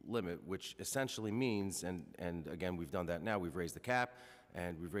same limit, which essentially means, and again, we've done that now, we've raised the cap,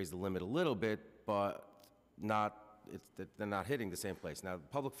 and we've raised the limit a little bit, but they're not hitting the same place. Now, the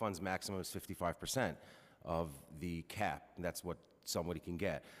public funds maximum is 55% of the cap, and that's what somebody can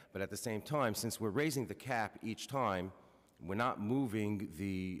get. But at the same time, since we're raising the cap each time, we're not moving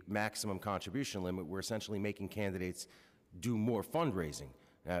the maximum contribution limit, we're essentially making candidates do more fundraising.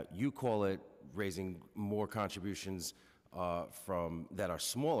 You call it raising more contributions that are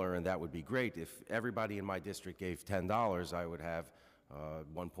smaller, and that would be great. If everybody in my district gave $10, I would have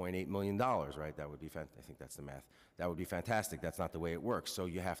 $1.8 million, right? That would be, I think that's the math. That would be fantastic. That's not the way it works. So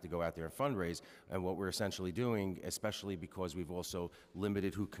you have to go out there and fundraise. And what we're essentially doing, especially because we've also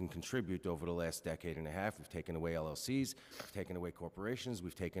limited who can contribute over the last decade and a half, we've taken away LLCs, we've taken away corporations,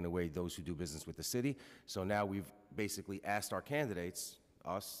 we've taken away those who do business with the city. So now we've basically asked our candidates,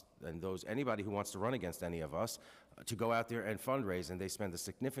 us and anybody who wants to run against any of us, to go out there and fundraise, and they spend a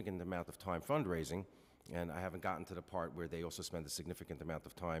significant amount of time fundraising. And I haven't gotten to the part where they also spend a significant amount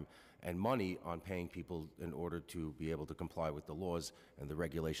of time and money on paying people in order to be able to comply with the laws and the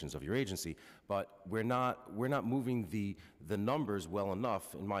regulations of your agency. But we're not moving the numbers well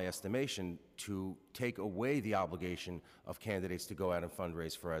enough, in my estimation, to take away the obligation of candidates to go out and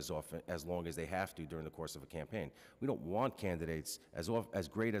fundraise for as long as they have to during the course of a campaign. We don't want candidates, as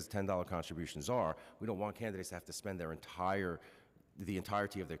great as $10 contributions are, we don't want candidates to have to spend the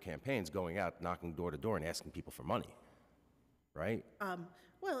entirety of their campaigns going out, knocking door to door and asking people for money, right?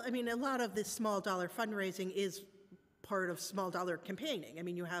 Well, I mean, a lot of this small dollar fundraising is part of small dollar campaigning. I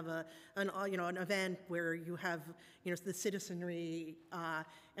mean, you have an event where you have, the citizenry. I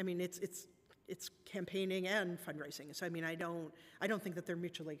mean, it's campaigning and fundraising. So I mean, I don't think that they're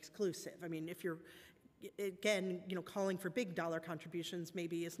mutually exclusive. I mean, if you're, again, calling for big dollar contributions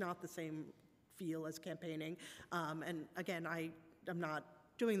maybe is not the same feel as campaigning. And again, I'm not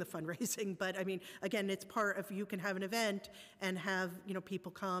doing the fundraising, but I mean, again, it's part of, you can have an event and have,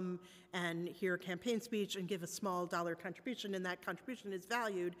 people come and hear a campaign speech and give a small dollar contribution, and that contribution is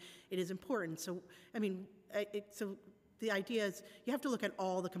valued, it is important. So, I mean, so the idea is you have to look at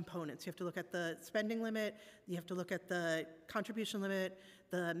all the components. You have to look at the spending limit, you have to look at the contribution limit,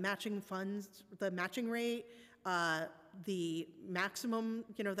 the matching funds, the matching rate, the maximum,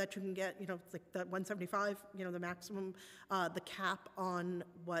 that you can get, like the 175, the maximum, the cap on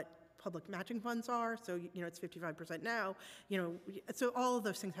what public matching funds are. So, it's 55% now, so all of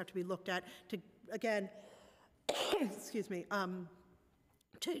those things have to be looked at to, again, excuse me,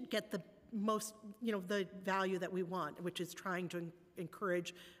 to get the most, the value that we want, which is trying to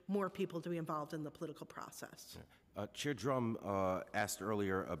encourage more people to be involved in the political process. Chair Drum asked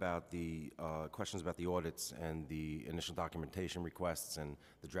earlier about the questions about the audits and the initial documentation requests and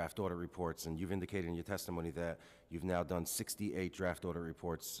the draft audit reports, and you've indicated in your testimony that you've now done 68 draft audit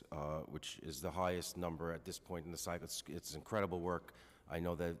reports, which is the highest number at this point in the cycle. It's incredible work. I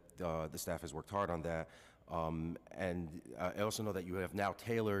know that the staff has worked hard on that. And I also know that you have now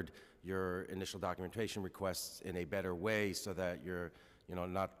tailored your initial documentation requests in a better way so that you're,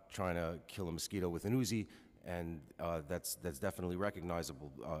 not trying to kill a mosquito with an Uzi, and that's definitely recognized.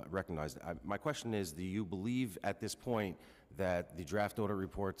 My question is, do you believe at this point that the draft audit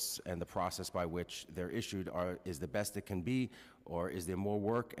reports and the process by which they're issued is the best it can be, or is there more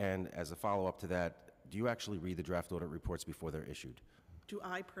work? And as a follow-up to that, do you actually read the draft audit reports before they're issued? Do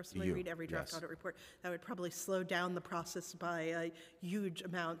I personally read every draft audit report? That would probably slow down the process by a huge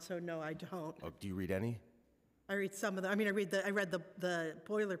amount, so no, I don't. Oh, do you read any? I read some of them. I mean, I read the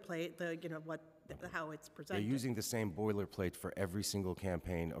boilerplate, how it's presented. They're using the same boilerplate for every single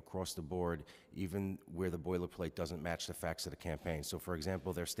campaign across the board, even where the boilerplate doesn't match the facts of the campaign. So, for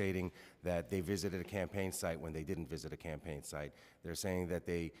example, they're stating that they visited a campaign site when they didn't visit a campaign site. They're saying that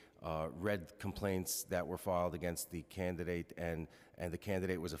they read complaints that were filed against the candidate, and the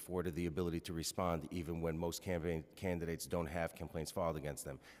candidate was afforded the ability to respond even when most campaign candidates don't have complaints filed against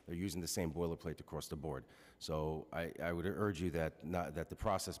them. They're using the same boilerplate across the board. So I would urge you that the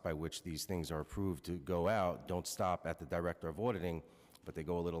process by which these things are approved to go out don't stop at the director of auditing, but they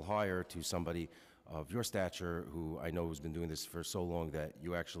go a little higher to somebody of your stature who I know has been doing this for so long that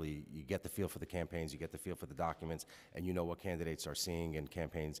you get the feel for the campaigns, you get the feel for the documents, and you know what candidates are seeing and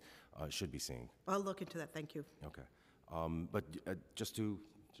campaigns should be seeing. I'll look into that. Thank you. Okay. But just to,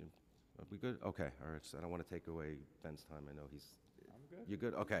 are we good? Okay, all right, so I don't want to take away Ben's time. I know he's... I'm good. You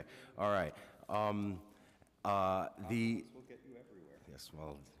good? Okay, all right. We'll get you everywhere. Yes,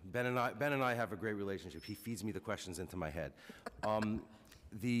 well, Ben and I have a great relationship. He feeds me the questions into my head.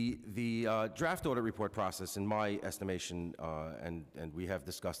 The draft audit report process, in my estimation, and we have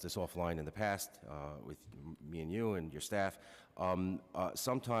discussed this offline in the past with me and you and your staff,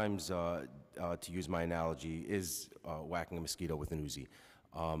 sometimes, to use my analogy, is whacking a mosquito with an Uzi.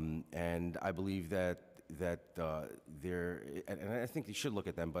 And I believe that they're, and I think you should look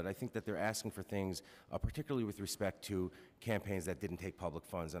at them, but I think that they're asking for things, particularly with respect to campaigns that didn't take public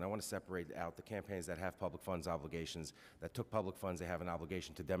funds. And I want to separate out the campaigns that have public funds obligations, that took public funds. They have an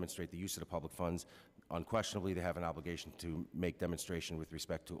obligation to demonstrate the use of the public funds. Unquestionably, they have an obligation to make demonstration with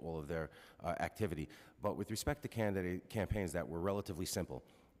respect to all of their activity. But with respect to campaigns that were relatively simple,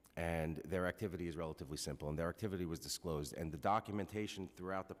 and their activity is relatively simple, and their activity was disclosed, and the documentation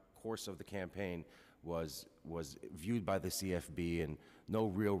throughout the course of the campaign was viewed by the CFB, and no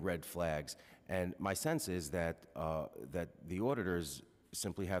real red flags. And my sense is that the auditors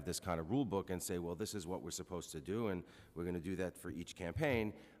simply have this kind of rule book and say, well, this is what we're supposed to do, and we're going to do that for each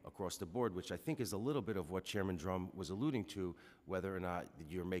campaign across the board, which I think is a little bit of what Chairman Drum was alluding to, whether or not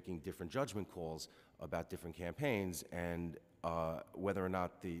you're making different judgment calls about different campaigns, and whether or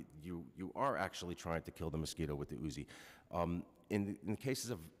not you are actually trying to kill the mosquito with the Uzi. In cases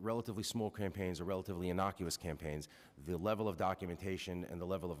of relatively small campaigns or relatively innocuous campaigns, the level of documentation and the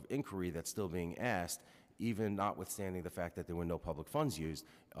level of inquiry that's still being asked, even notwithstanding the fact that there were no public funds used,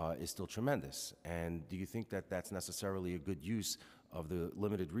 is still tremendous. And do you think that that's necessarily a good use of the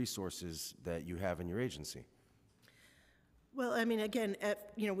limited resources that you have in your agency? Well, I mean, again,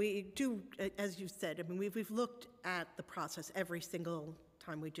 we do, as you said, I mean, we've looked at the process every single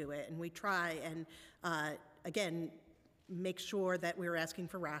time we do it, and we try and, again, make sure that we're asking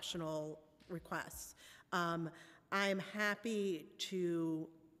for rational requests. I'm happy to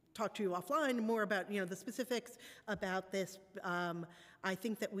talk to you offline more about, the specifics about this. I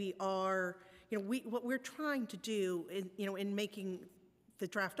think that we are, what we're trying to do in making the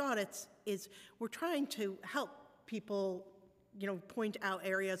draft audits is we're trying to help people point out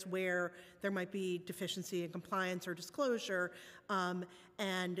areas where there might be deficiency in compliance or disclosure.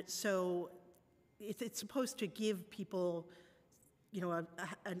 And so it's supposed to give people,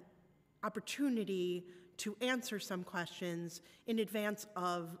 an opportunity to answer some questions in advance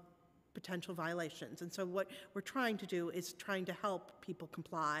of potential violations. And so what we're trying to do is trying to help people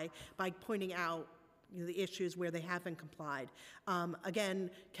comply by pointing out the issues where they haven't complied. Again,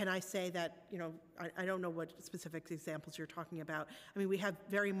 can I say that, I don't know what specific examples you're talking about. I mean, we have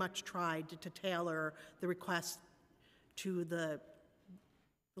very much tried to tailor the request to the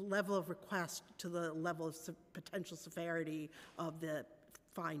level of request to the level of potential severity of the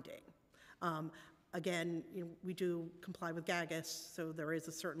finding. Again, we do comply with GAGAS, so there is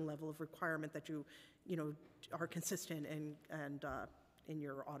a certain level of requirement that you are consistent in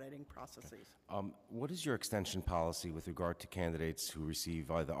your auditing processes. What is your extension policy with regard to candidates who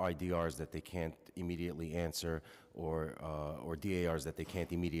receive either IDRs that they can't immediately answer or DARs that they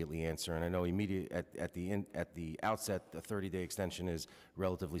can't immediately answer? And I know at the outset, the 30-day extension is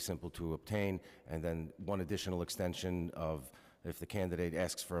relatively simple to obtain, and then one additional extension of if the candidate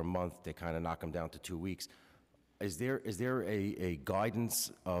asks for a month, they kind of knock them down to 2 weeks. Is there a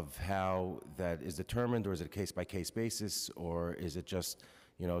guidance of how that is determined, or is it a case-by-case basis, or is it just,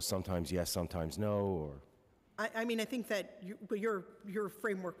 sometimes yes, sometimes no, or? I mean, I think that your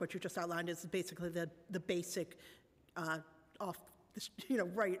framework, what you just outlined, is basically the basic right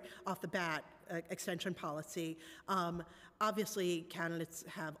off the bat extension policy. Obviously, candidates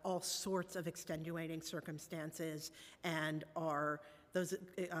have all sorts of extenuating circumstances, and those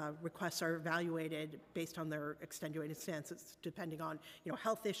requests are evaluated based on their extenuating circumstances, depending on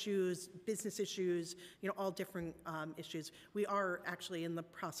health issues, business issues, all different issues. We are actually in the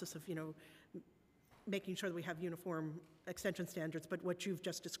process of making sure that we have uniform extension standards, but what you've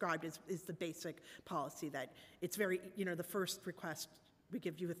just described is the basic policy, that it's very, the first request, we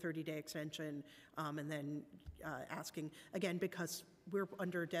give you a 30-day extension, and then asking, again, because we're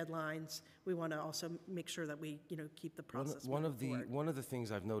under deadlines, we want to also make sure that we, keep the process moving forward. One of the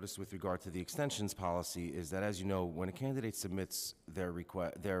things I've noticed with regard to the extensions policy is that, as you know, when a candidate submits their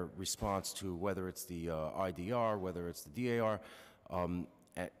response to whether it's the IDR, whether it's the DAR,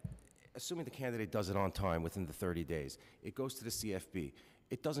 assuming the candidate does it on time within the 30 days, it goes to the CFB.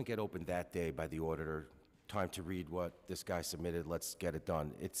 It doesn't get opened that day by the auditor. Time to read what this guy submitted, let's get it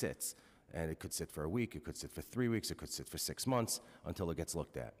done. It sits, and it could sit for a week, it could sit for 3 weeks, it could sit for 6 months until it gets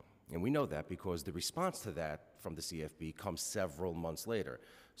looked at. And we know that because the response to that from the CFB comes several months later.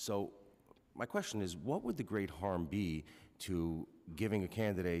 So my question is, what would the great harm be to giving a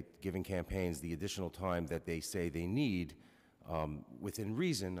candidate, giving campaigns the additional time that they say they need within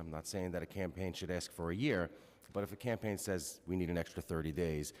reason? I'm not saying that a campaign should ask for a year, but if a campaign says we need an extra 30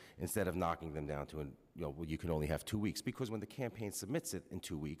 days, instead of knocking them down to well, you can only have 2 weeks, because when the campaign submits it in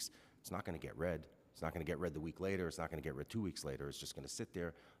 2 weeks, it's not going to get read. It's not going to get read the week later. It's not going to get read 2 weeks later. It's just going to sit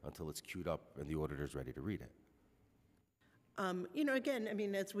there until it's queued up and the auditor's ready to read it. Again, I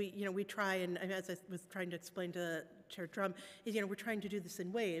mean, as we try, and as I was trying to explain to Chair Drum, is, we're trying to do this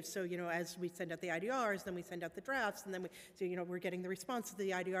in waves. So, as we send out the IDRs, then we send out the drafts, and then we're getting the response to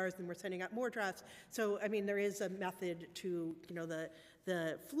the IDRs, then we're sending out more drafts. So, I mean, there is a method to,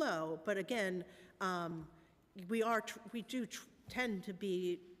 the flow. But again, we do tend to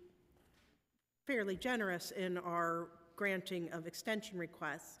be fairly generous in our granting of extension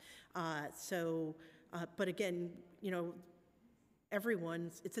requests. But again, it's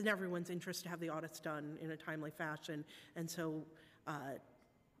in everyone's interest to have the audits done in a timely fashion, and so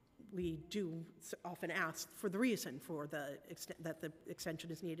we do often ask for the reason for that the extension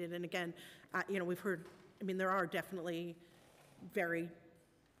is needed. And again, we've heard, there are definitely very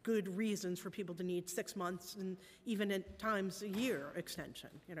good reasons for people to need 6 months and even at times a year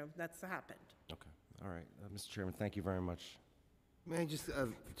extension. That's happened. Okay. All right. Mr. Chairman, thank you very much. May I just,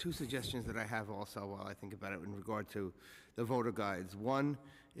 two suggestions that I have also while I think about it in regard to the voter guides. One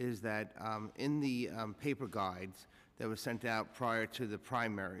is that in the paper guides that were sent out prior to the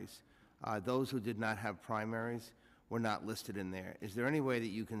primaries, those who did not have primaries were not listed in there. Is there any way that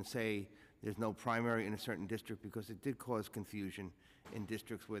you can say there's no primary in a certain district? Because it did cause confusion in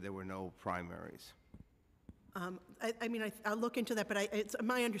districts where there were no primaries. I'll look into that, but it's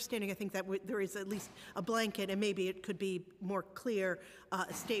my understanding, I think, that there is at least a blanket, and maybe it could be more clear,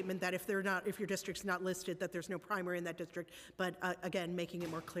 a statement that if your district's not listed, that there's no primary in that district. But again, making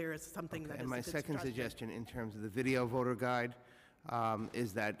it more clear is something that is a And my good second suggestion. suggestion in terms of the video voter guide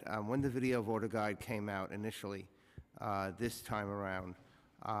is that when the video voter guide came out initially this time around,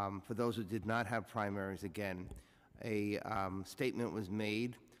 for those who did not have primaries, again, a statement was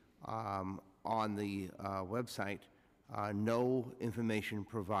made on the website, no information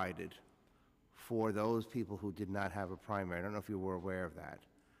provided for those people who did not have a primary. I don't know if you were aware of that.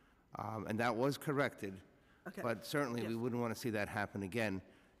 And that was corrected, Okay. but certainly Yes. we wouldn't want to see that happen again,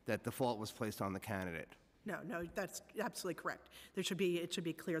 that the fault was placed on the candidate. No, that's absolutely correct. It should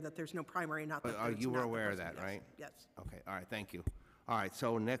be clear that there's no primary, not that But it's you were not the aware of person. that, Yes, right? Yes. Okay, all right, thank you. All right,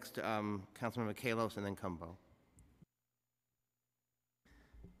 so next, Councilmember Kalos and then Cumbo.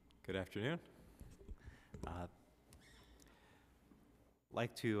 Good afternoon.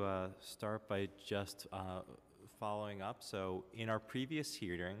 Like to start by just following up. So in our previous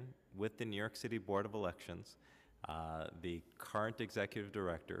hearing with the New York City Board of Elections, the current executive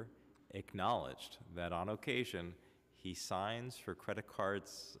director acknowledged that on occasion he signs for credit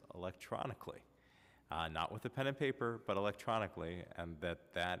cards electronically, not with a pen and paper, but electronically, and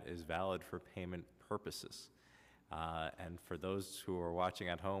that is valid for payment purposes. And for those who are watching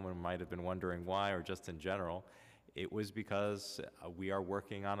at home and might have been wondering why, or just in general, it was because we are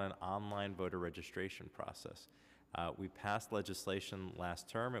working on an online voter registration process. We passed legislation last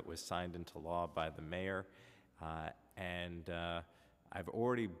term. It was signed into law by the mayor. And I've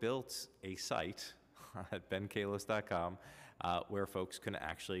already built a site at benkalos.com where folks can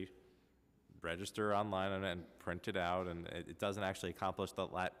actually register online and print it out, and it doesn't actually accomplish the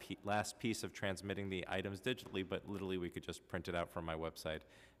last piece of transmitting the items digitally, but literally we could just print it out from my website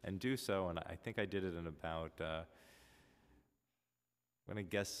and do so, and I think I did it in about, I'm gonna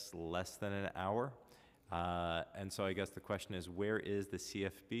guess less than an hour. And so I guess the question is, where is the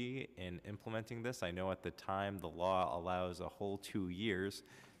CFB in implementing this? I know at the time the law allows a whole 2 years,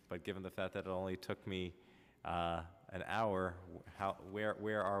 but given the fact that it only took me an hour,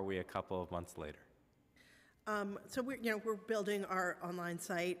 where are we a couple of months later? So we're building our online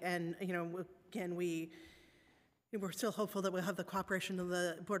site, and again, we're still hopeful that we'll have the cooperation of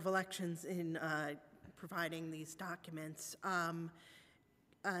the Board of Elections in providing these documents.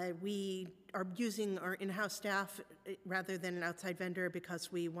 We are using our in-house staff rather than an outside vendor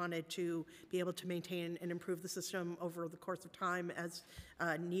because we wanted to be able to maintain and improve the system over the course of time as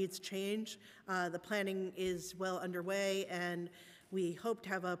needs change. The planning is well underway, and we hope to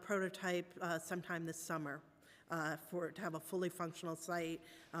have a prototype sometime this summer to have a fully functional site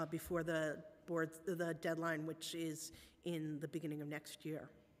before the deadline, which is in the beginning of next year.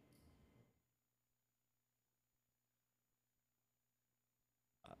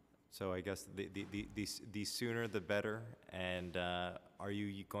 So I guess the sooner the better. And are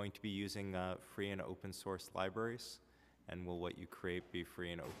you going to be using free and open source libraries? And will what you create be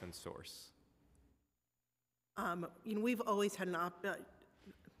free and open source? We've always had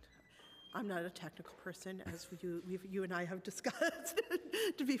I'm not a technical person, as you and I have discussed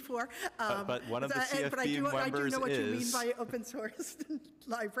before. But one of the CFB I do members know what you mean is... by open source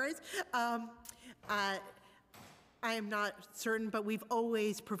libraries. I am not certain, but we've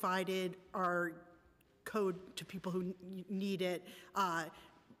always provided our code to people who need it,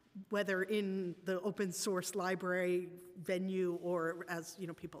 whether in the open source library venue or as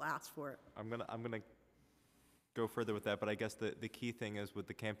people ask for it. I'm gonna go further with that, but I guess the key thing is with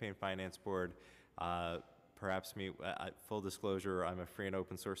the Campaign Finance Board, perhaps me, full disclosure, I'm a free and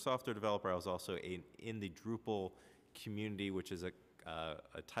open source software developer. I was also in the Drupal community, which is a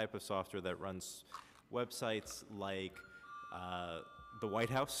type of software that runs websites like the White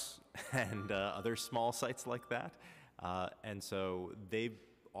House and other small sites like that. And so they've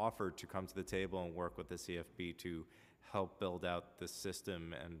offered to come to the table and work with the CFB to help build out the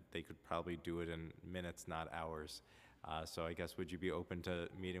system, and they could probably do it in minutes, not hours. So I guess, would you be open to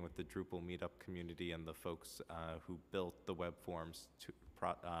meeting with the Drupal meetup community and the folks who built the web forms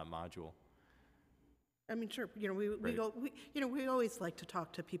module? I mean, sure. We always like to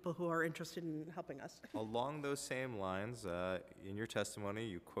talk to people who are interested in helping us. Along those same lines, in your testimony,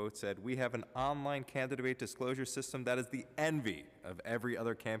 you said, "We have an online candidate disclosure system that is the envy of every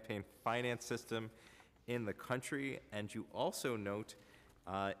other campaign finance system in the country." And you also note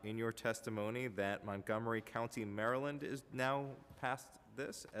in your testimony that Montgomery County, Maryland, is now past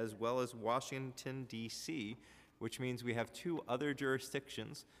this, as well as Washington, D.C., which means we have 2 other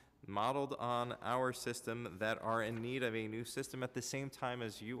jurisdictions modeled on our system that are in need of a new system at the same time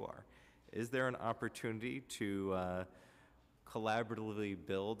as you are. Is there an opportunity to collaboratively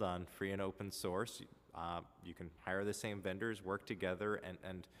build on free and open source? You can hire the same vendors, work together,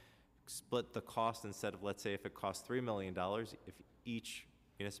 and split the cost. Instead of, let's say, if it costs $3 million, if each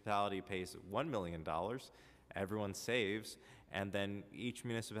municipality pays $1 million, everyone saves, and then each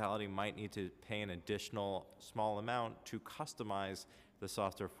municipality might need to pay an additional small amount to customize the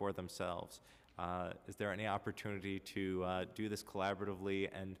software for themselves. Is there any opportunity to do this collaboratively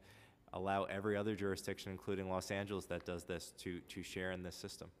and allow every other jurisdiction, including Los Angeles that does this, to share in this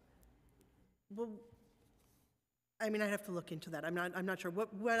system? Well, I mean, I'd have to look into that. I'm not sure.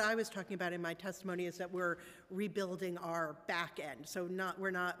 What I was talking about in my testimony is that we're rebuilding our back end. So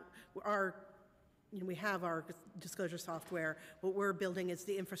we have our disclosure software. What we're building is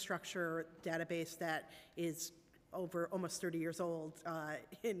the infrastructure database that is over almost 30 years old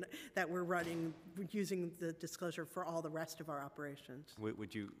that we're running, using the disclosure for all the rest of our operations.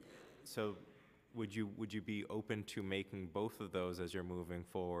 Would you be open to making both of those as you're moving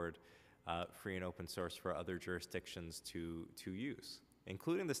forward, free and open source for other jurisdictions to use,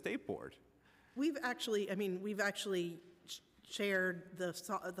 including the state board? We've actually shared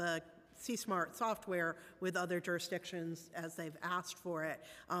the C-Smart software with other jurisdictions as they've asked for it,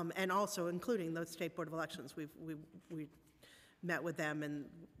 and also including the State Board of Elections. We met with them, and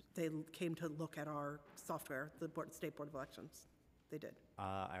they came to look at our software, the State Board of Elections. They did.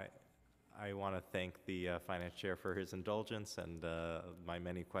 I want to thank the finance chair for his indulgence and my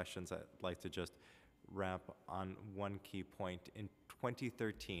many questions. I'd like to just wrap on one key point. In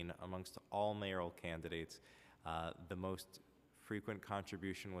 2013, amongst all mayoral candidates, the most frequent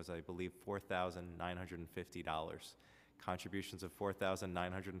contribution was, I believe, $4,950. Contributions of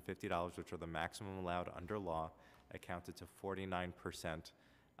 $4,950, which are the maximum allowed under law, accounted to 49%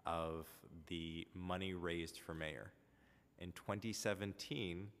 of the money raised for mayor. In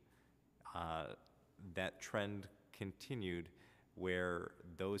 2017, that trend continued, where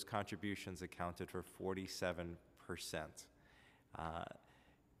those contributions accounted for 47%.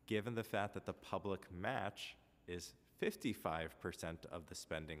 Given the fact that the public match is 55% of the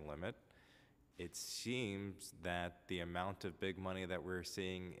spending limit, it seems that the amount of big money that we're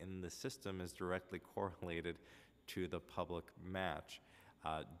seeing in the system is directly correlated to the public match.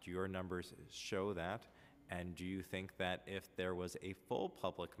 Do your numbers show that? And do you think that if there was a full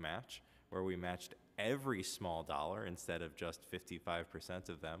public match, where we matched every small dollar instead of just 55%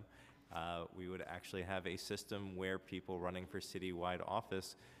 of them, we would actually have a system where people running for citywide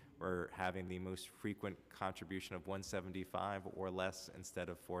office were having the most frequent contribution of $175 or less instead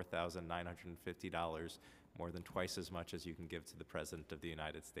of $4,950, more than twice as much as you can give to the President of the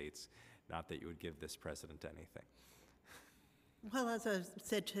United States? Not that you would give this president anything. Well, as I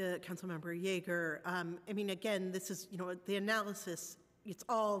said to Councilmember Yeager, I mean, again, this is, the analysis, it's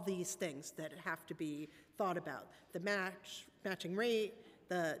all these things that have to be thought about. The matching rate,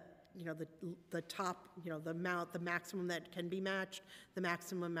 the top, the maximum that can be matched, the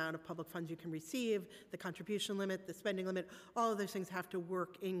maximum amount of public funds you can receive, the contribution limit, the spending limit, all of those things have to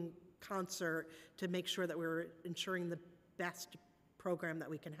work in concert to make sure that we're ensuring the best program that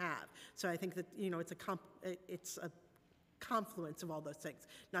we can have. So I think that, it's a confluence of all those things,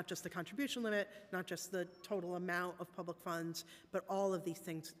 not just the contribution limit, not just the total amount of public funds, but all of these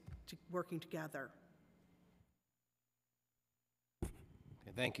things working together.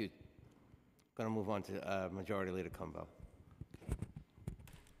 Okay, thank you. Going to move on to Majority Leader Cumbo.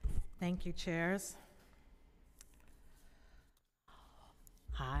 Thank you, chairs.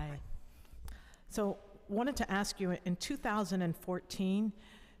 Hi. So, wanted to ask you, in 2014,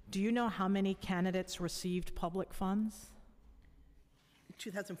 do you know how many candidates received public funds?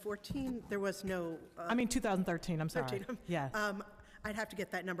 2014, there was no... 2013, I'm sorry. 13. Yes. I'd have to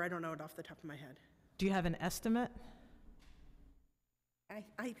get that number. I don't know it off the top of my head. Do you have an estimate?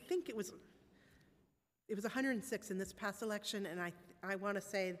 I think it was 106 in this past election, and I want to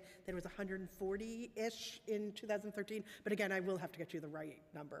say that it was 140-ish in 2013. But again, I will have to get you the right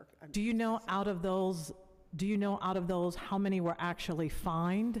number. Do you know out of those how many were actually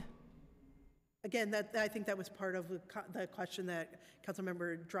fined? Again, I think that was part of the question that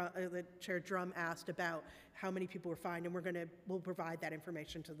Councilmember the Chair Drum asked about how many people were fined, and we'll provide that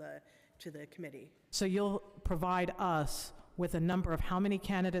information to the committee. So you'll provide us with a number of how many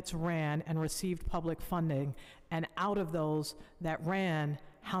candidates ran and received public funding, and out of those that ran,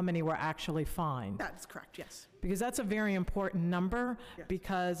 how many were actually fined? That's correct, yes. Because that's a very important number, yes.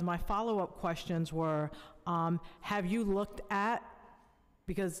 Because my follow-up questions were, have you looked at,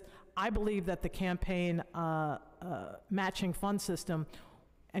 because I believe that the campaign matching fund system,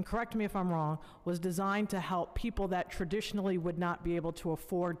 and correct me if I'm wrong, was designed to help people that traditionally would not be able to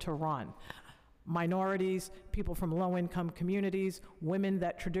afford to run. Minorities, people from low-income communities, women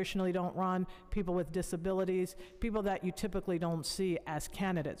that traditionally don't run, people with disabilities, people that you typically don't see as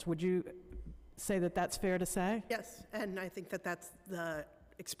candidates. Would you say that that's fair to say? Yes, and I think that that's the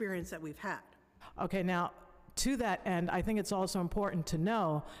experience that we've had. Okay, now, to that end, I think it's also important to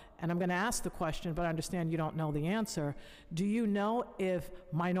know, and I'm going to ask the question, but I understand you don't know the answer. Do you know if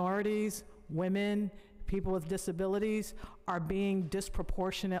minorities, women, people with disabilities are being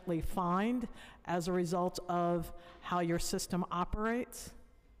disproportionately fined as a result of how your system operates?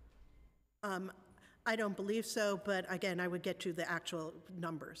 I don't believe so, but again, I would get you the actual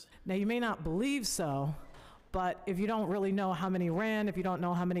numbers. Now, you may not believe so, but if you don't really know how many ran, if you don't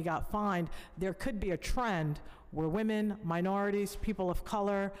know how many got fined, there could be a trend where women, minorities, people of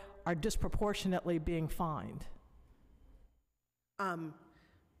color are disproportionately being fined.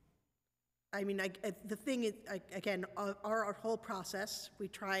 I mean, the thing is, again, our whole process, we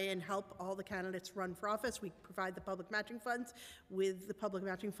try and help all the candidates run for office. We provide the public matching funds. With the public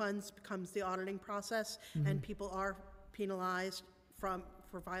matching funds comes the auditing process, and people are penalized for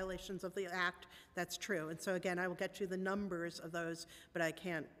violations of the act. That's true. And so again, I will get you the numbers of those, but I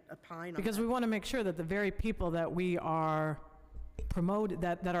can't opine on Because that. we want to make sure that the very people that we are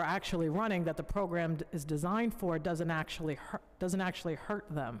that are actually running, that the program is designed for, doesn't actually hurt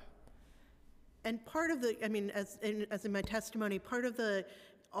them. And part of the, I mean, as in my testimony, part of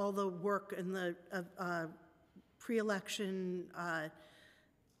all the work in the pre-election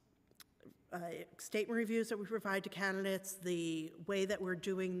statement reviews that we provide to candidates, the way that we're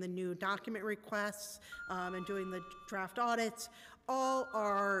doing the new document requests and doing the draft audits, all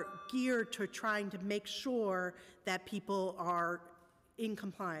are geared to trying to make sure that people are in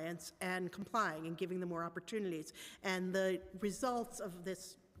compliance and complying and giving them more opportunities. And the results of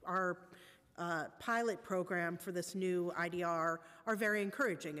this, our pilot program for this new IDR are very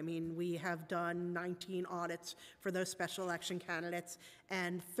encouraging. I mean, we have done 19 audits for those special election candidates,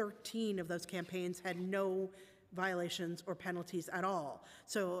 and 13 of those campaigns had no violations or penalties at all.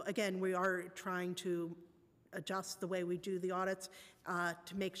 So again, we are trying to adjust the way we do the audits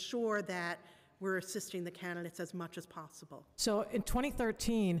to make sure that we're assisting the candidates as much as possible. So in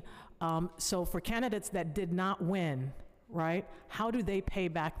 2013, so for candidates that did not win, right, how do they pay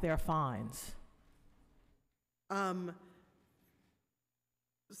back their fines? Some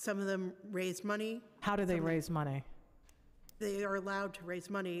of them raised money. How do they raise money? They are allowed to raise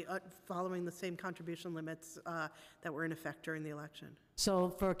money following the same contribution limits that were in effect during the election. So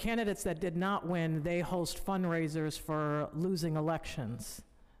for candidates that did not win, they host fundraisers for losing elections.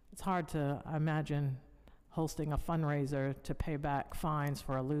 It's hard to imagine hosting a fundraiser to pay back fines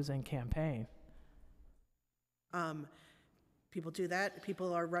for a losing campaign. People do that.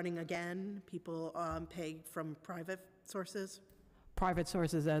 People are running again. People pay from private sources. Private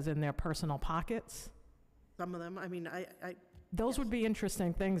sources as in their personal pockets? Some of them. I mean, Those would be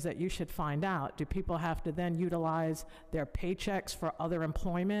interesting things that you should find out. Do people have to then utilize their paychecks for other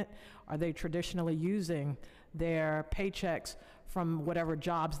employment? Are they traditionally using their paychecks from whatever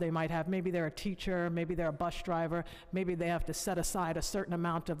jobs they might have? Maybe they're a teacher, maybe they're a bus driver, maybe they have to set aside a certain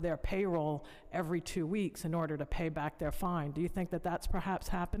amount of their payroll every 2 weeks in order to pay back their fine. Do you think that that's perhaps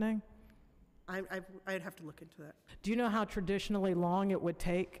happening? I'd have to look into that. Do you know how traditionally long it would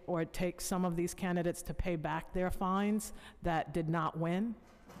take, or it takes some of these candidates to pay back their fines that did not win?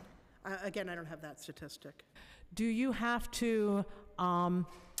 Again, I don't have that statistic. Do you have to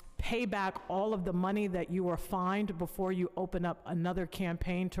pay back all of the money that you were fined before you open up another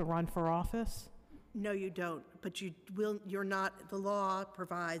campaign to run for office? No, you don't, but you're not, the law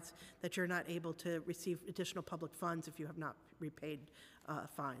provides that you're not able to receive additional public funds if you have not repaid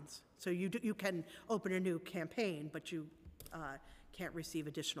fines. So you can open a new campaign, but you can't receive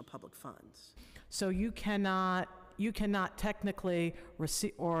additional public funds. So you cannot technically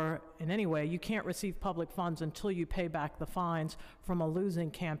receive, or in any way, you can't receive public funds until you pay back the fines from a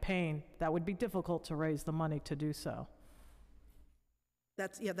losing campaign. That would be difficult to raise the money to do so.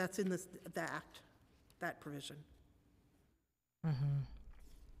 That's in the act, that provision. Mm-hmm.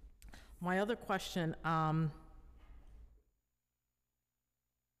 My other question,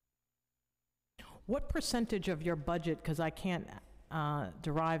 what percentage of your budget, because I can't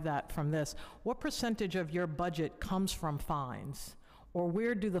derive that from this, what percentage of your budget comes from fines? Or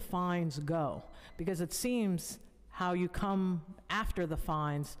where do the fines go? Because it seems how you come after the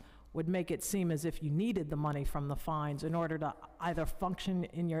fines would make it seem as if you needed the money from the fines in order to either function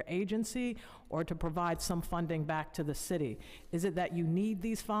in your agency or to provide some funding back to the city. Is it that you need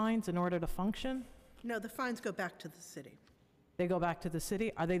these fines in order to function? No, the fines go back to the city. They go back to the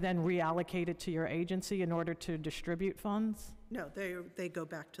city? Are they then reallocated to your agency in order to distribute funds? No, they go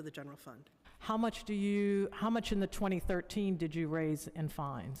back to the general fund. How much in the 2013 did you raise in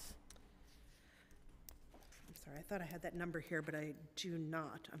fines? I'm sorry, I thought I had that number here, but I do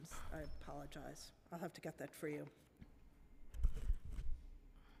not. I apologize. I'll have to get that for you.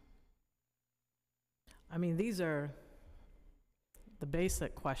 I mean, these are the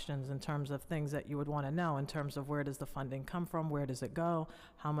basic questions in terms of things that you would want to know in terms of where does the funding come from, where does it go,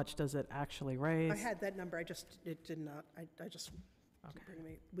 how much does it actually raise? I had that number, it did not, I just,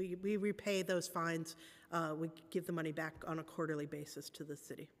 okay. We repay those fines, we give the money back on a quarterly basis to the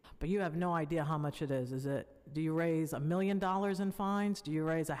city. But you have no idea how much it is. Do you raise $1 million in fines? Do you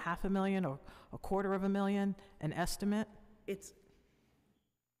raise $500,000 or $250,000, an estimate? It's,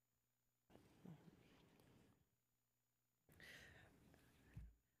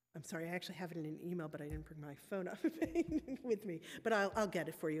 I'm sorry, I actually have it in an email, but I didn't bring my phone up with me. But I'll get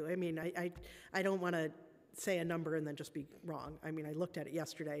it for you. I mean, I don't want to say a number and then just be wrong. I mean, I looked at it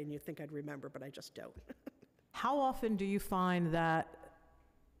yesterday, and you'd think I'd remember, but I just don't. How often do you find that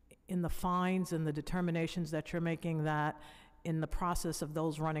in the fines and the determinations that you're making, that in the process of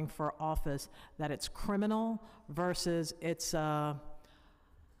those running for office, that it's criminal versus it's an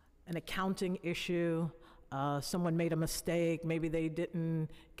accounting issue? Someone made a mistake, maybe they didn't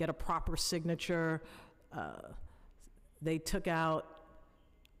get a proper signature, they took out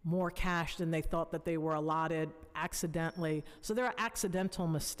more cash than they thought that they were allotted accidentally. So there are accidental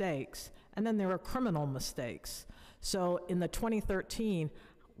mistakes, and then there are criminal mistakes. So in the 2013,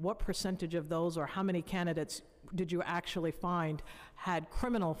 what percentage of those, or how many candidates did you actually find had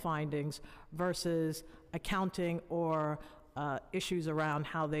criminal findings versus accounting or issues around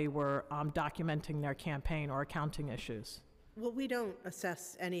how they were documenting their campaign, or accounting issues? Well, we don't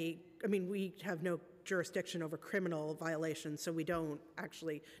assess any, I mean, we have no jurisdiction over criminal violations, so we don't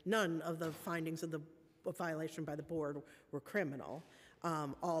actually, none of the findings of the violation by the board were criminal.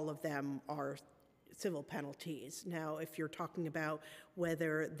 All of them are civil penalties. Now, if you're talking about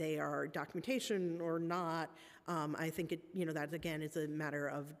whether they are documentation or not, I think it, that again is a matter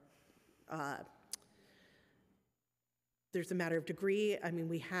of, there's a matter of degree. I mean,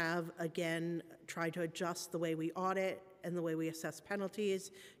 we have, again, tried to adjust the way we audit and the way we assess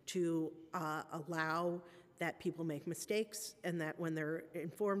penalties to allow that people make mistakes, and that when they're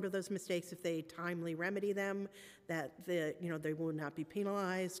informed of those mistakes, if they timely remedy them, that they will not be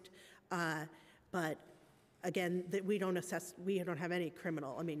penalized. But again, that we don't have any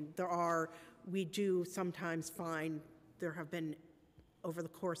criminal. I mean, we do sometimes find there have been, over the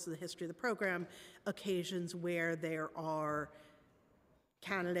course of the history of the program, occasions where there are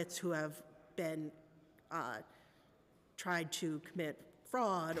candidates who have been tried to commit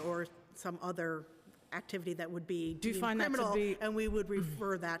fraud or some other activity that would be Do you find criminal, that to be, and we would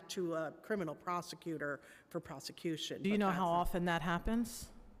refer that to a criminal prosecutor for prosecution. do you know how often that happens?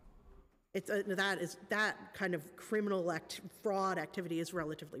 It's that kind of criminal fraud activity is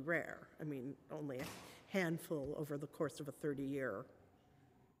relatively rare. I mean, only a handful over the course of a 30-year,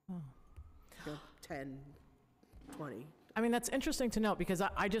 10, 20. I mean, that's interesting to note, because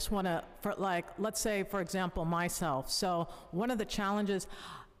I just want to, let's say, for example, myself. So one of the challenges,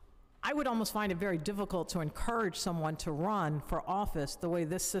 I would almost find it very difficult to encourage someone to run for office the way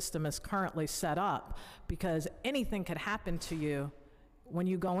this system is currently set up, because anything could happen to you when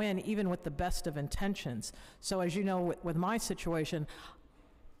you go in, even with the best of intentions. So as you know, with my situation,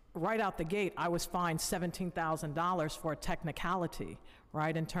 right out the gate, I was fined $17,000 for a technicality,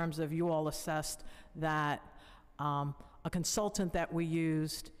 right? In terms of, you all assessed that a consultant that we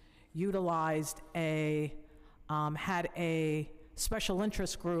used utilized had a special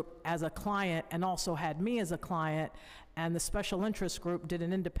interest group as a client and also had me as a client, and the special interest group did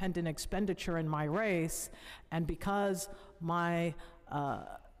an independent expenditure in my race, and because my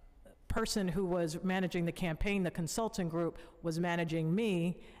person who was managing the campaign, the consulting group, was managing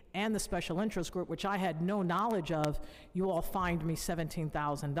me and the special interest group, which I had no knowledge of, you all fined me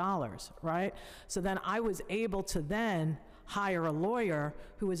 $17,000, right? So then I was able to then hire a lawyer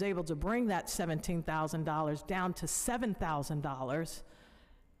who was able to bring that $17,000 down to $7,000,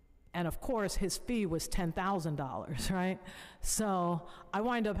 and of course his fee was $10,000, right? So I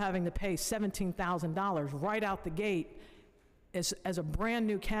wind up having to pay $17,000 right out the gate as a brand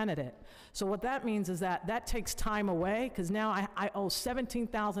new candidate. So what that means is that takes time away, because now I owe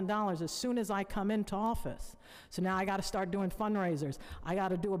 $17,000 as soon as I come into office. So now I got to start doing fundraisers. I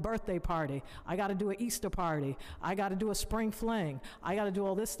got to do a birthday party. I got to do an Easter party. I got to do a spring fling. I got to do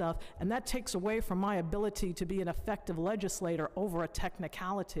all this stuff. And that takes away from my ability to be an effective legislator over a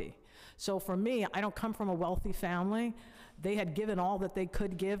technicality. So for me, I don't come from a wealthy family. They had given all that they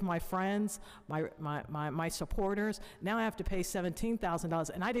could give, my friends, my supporters. Now I have to pay $17,000,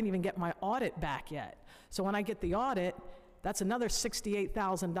 and I didn't even get my audit back yet. So when I get the audit, that's another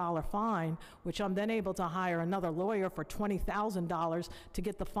 $68,000 fine, which I'm then able to hire another lawyer for $20,000 to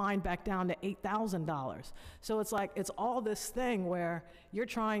get the fine back down to $8,000. So it's like, it's all this thing where you're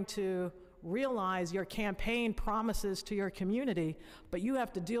trying to realize your campaign promises to your community, but you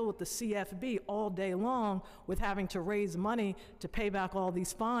have to deal with the CFB all day long with having to raise money to pay back all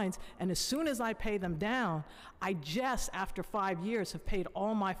these fines. And as soon as I pay them down, I just, after 5 years, have paid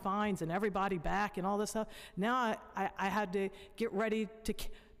all my fines and everybody back and all this stuff. Now I had to get ready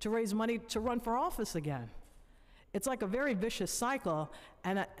to raise money to run for office again. It's like a very vicious cycle,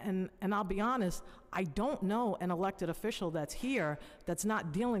 and I'll be honest, I don't know an elected official that's here that's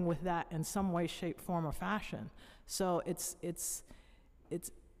not dealing with that in some way, shape, form, or fashion. So it's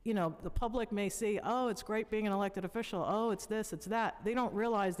you know, the public may see, oh, it's great being an elected official, oh, it's this, it's that. They don't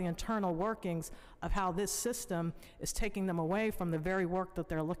realize the internal workings of how this system is taking them away from the very work that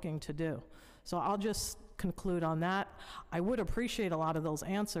they're looking to do. So I'll just conclude on that. I would appreciate a lot of those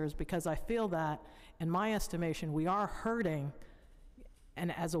answers, because I feel that, in my estimation, we are hurting,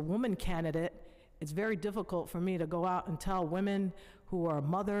 and as a woman candidate, it's very difficult for me to go out and tell women who are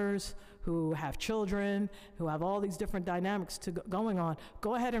mothers, who have children, who have all these different dynamics going on,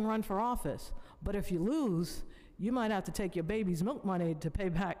 go ahead and run for office. But if you lose, you might have to take your baby's milk money to pay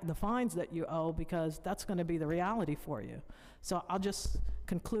back the fines that you owe, because that's going to be the reality for you. So I'll just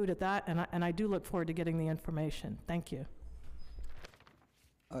conclude at that, and I do look forward to getting the information. Thank you.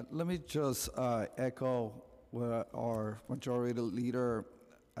 Let me just echo what our majority leader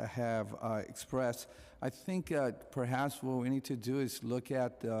have expressed. I think perhaps what we need to do is look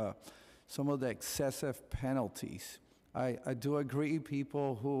at some of the excessive penalties. I do agree,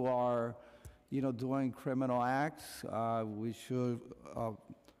 people who are, you know, doing criminal acts, we should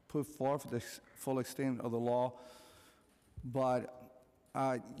put forth the full extent of the law. But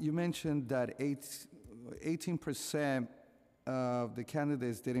you mentioned that 18% of the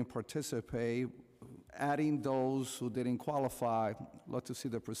candidates didn't participate, adding those who didn't qualify. Love to see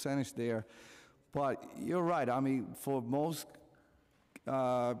the percentage there. But you're right. I mean, for most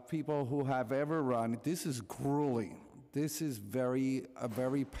people who have ever run, this is grueling. This is a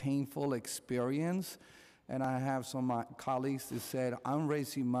very painful experience. And I have some of my colleagues that said, I'm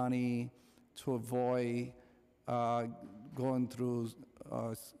raising money to avoid going through,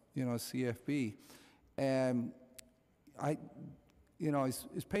 CFB. And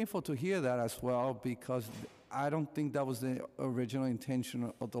it's painful to hear that as well, because I don't think that was the original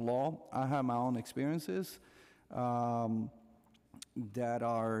intention of the law. I have my own experiences that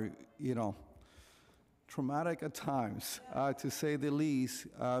are, traumatic at times, to say the least,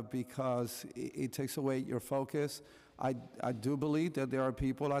 because it takes away your focus. I do believe that there are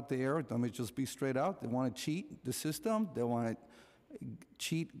people out there, let me just be straight out, they want to cheat the system, they want to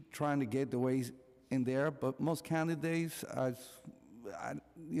cheat trying to get the ways in there, but most candidates,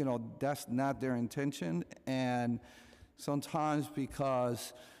 that's not their intention. And sometimes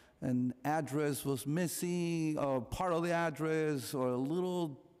because an address was missing, or part of the address, or a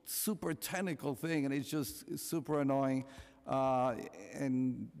little super technical thing, and it's just super annoying,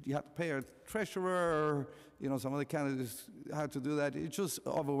 and you have to pay a treasurer, some of the candidates have to do that. It just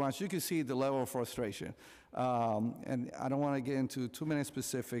overwhelms. You can see the level of frustration. And I don't want to get into too many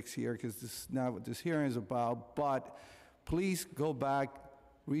specifics here, because this is not what this hearing is about, but please go back,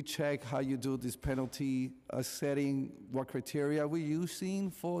 recheck how you do this penalty setting, what criteria we're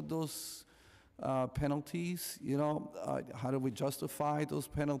using for those penalties, how do we justify those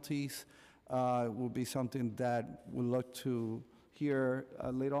penalties, will be something that we'll look to hear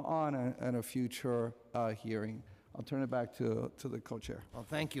later on in a future hearing. I'll turn it back to the co-chair. Well,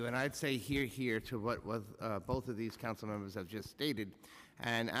 thank you, and I'd say here to what both of these council members have just stated.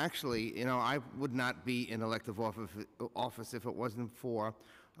 And actually, I would not be in elective office if it wasn't for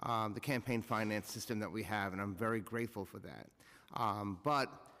the campaign finance system that we have, and I'm very grateful for that. But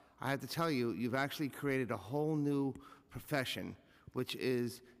I have to tell you, you've actually created a whole new profession, which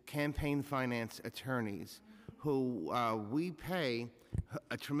is campaign finance attorneys, who we pay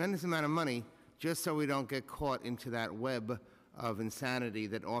a tremendous amount of money just so we don't get caught into that web of insanity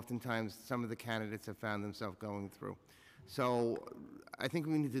that oftentimes some of the candidates have found themselves going through. So I think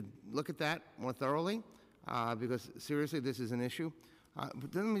we need to look at that more thoroughly, because seriously, this is an issue.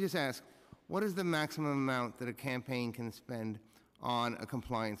 But let me just ask, what is the maximum amount that a campaign can spend on a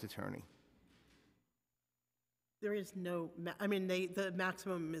compliance attorney? There is no, the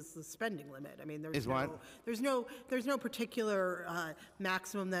maximum is the spending limit. I mean, Is what? There's no particular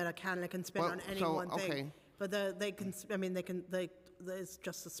maximum that a candidate can spend on any one thing. Okay. But it's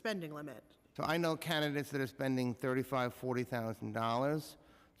just the spending limit. So I know candidates that are spending $35,000, $40,000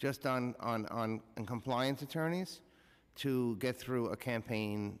 just on compliance attorneys to get through a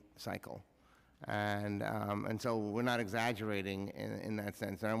campaign cycle. And so we're not exaggerating in that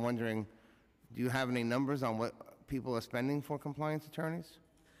sense. And I'm wondering, do you have any numbers on what people are spending for compliance attorneys?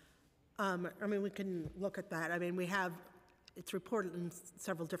 We can look at that. It's reported in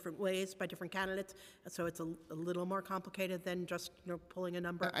several different ways by different candidates, so it's a little more complicated than just pulling a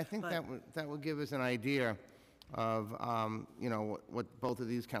number. I think that would give us an idea of what both of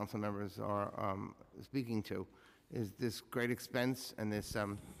these council members are speaking to, is this great expense and this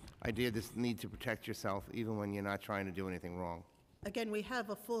idea, this need to protect yourself even when you're not trying to do anything wrong. Again, we have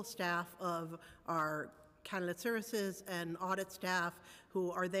a full staff of our candidate services and audit staff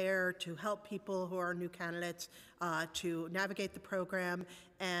who are there to help people who are new candidates to navigate the program.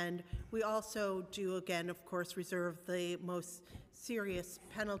 And we also do, again, of course, reserve the most serious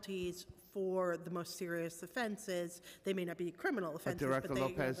penalties for the most serious offenses. They may not be criminal offenses, Director but they...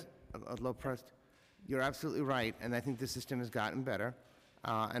 Lopez, you're absolutely right, and I think the system has gotten better.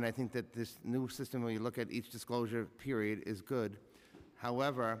 And I think that this new system, where you look at each disclosure period, is good.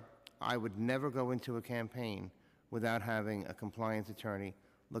 However, I would never go into a campaign without having a compliance attorney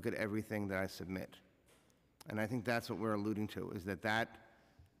look at everything that I submit. And I think that's what we're alluding to, is that that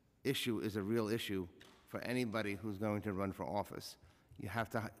issue is a real issue for anybody who's going to run for office. You have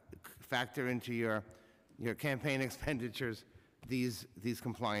to factor into your campaign expenditures these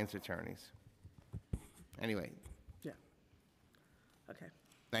compliance attorneys. Anyway. Yeah. Okay.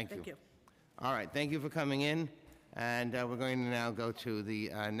 Thank you. Thank you. All right, thank you for coming in, and we're going to now go to the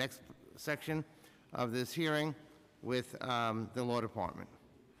next section of this hearing with the Law Department.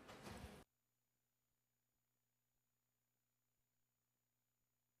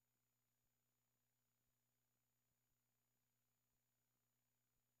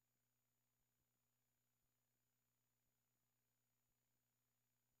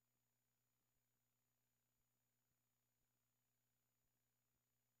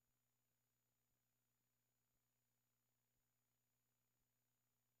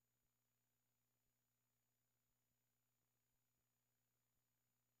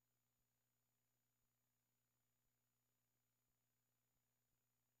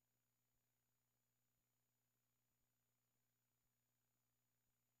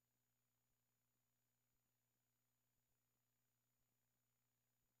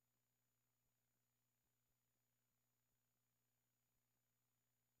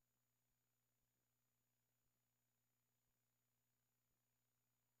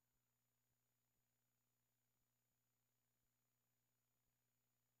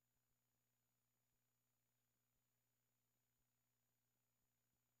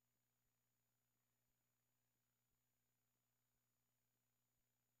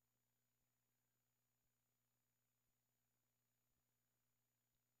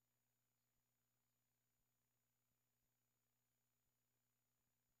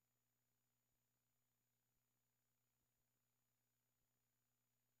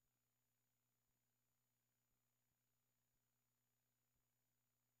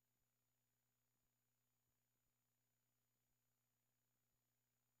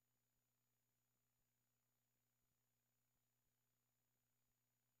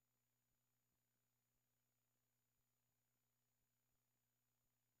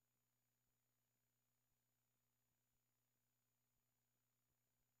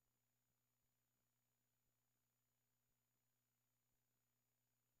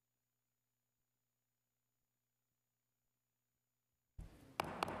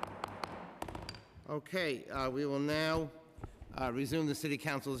 Okay, we will now resume the City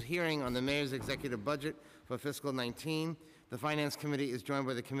Council's hearing on the Mayor's executive budget for fiscal 19. The Finance Committee is joined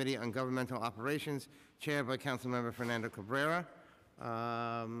by the Committee on Governmental Operations, chaired by Councilmember Fernando Cabrera,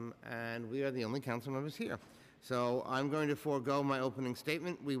 and we are the only council members here. So I'm going to forego my opening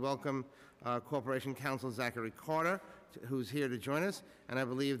statement. We welcome Corporation Counsel Zachary Carter, who's here to join us, and I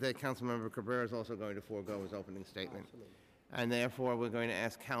believe that Councilmember Cabrera is also going to forego his opening statement. Absolutely. And therefore, we're going to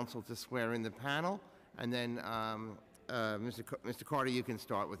ask council to swear in the panel, and then, Mr. Carter, you can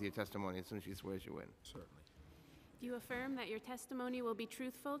start with your testimony as soon as she swears you in. Certainly. Do you affirm that your testimony will be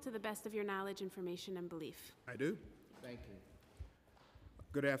truthful to the best of your knowledge, information, and belief? I do. Thank you.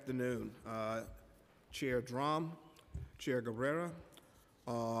 Good afternoon, Chair Drum, Chair Cabrera,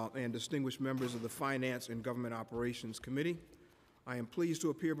 and distinguished members of the Finance and Government Operations Committee. I am pleased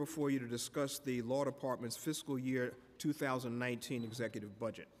to appear before you to discuss the Law Department's fiscal year 2019 executive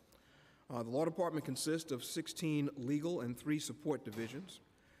budget. The Law Department consists of 16 legal and 3 support divisions.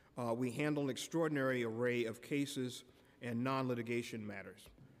 We handle an extraordinary array of cases and non-litigation matters,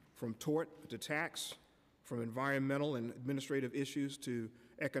 from tort to tax, from environmental and administrative issues to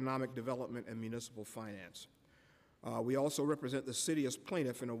economic development and municipal finance. We also represent the city as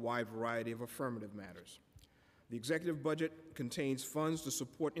plaintiff in a wide variety of affirmative matters. The executive budget contains funds to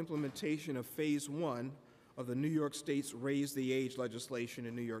support implementation of Phase 1 of the New York State's Raise the Age legislation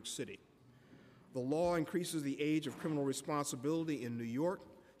in New York City. The law increases the age of criminal responsibility in New York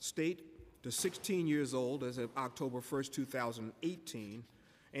State to 16 years old as of October 1st, 2018,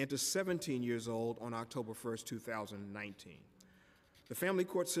 and to 17 years old on October 1st, 2019. The family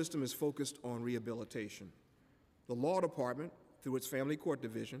court system is focused on rehabilitation. The Law Department, through its Family Court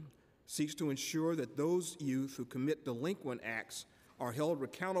Division, seeks to ensure that those youth who commit delinquent acts are held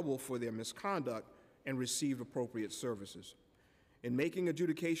accountable for their misconduct and received appropriate services. In making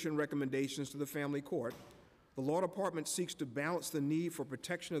adjudication recommendations to the family court, the Law Department seeks to balance the need for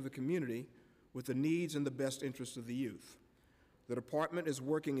protection of the community with the needs and the best interests of the youth. The department is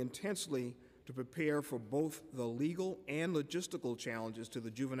working intensely to prepare for both the legal and logistical challenges to the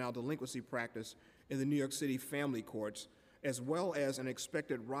juvenile delinquency practice in the New York City family courts, as well as an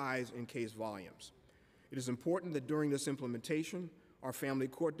expected rise in case volumes. It is important that during this implementation, our family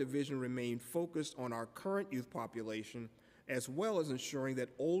court division remain focused on our current youth population, as well as ensuring that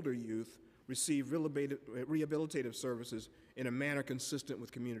older youth receive rehabilitative services in a manner consistent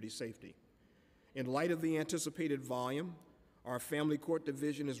with community safety. In light of the anticipated volume, our family court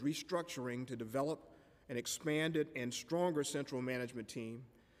division is restructuring to develop an expanded and stronger central management team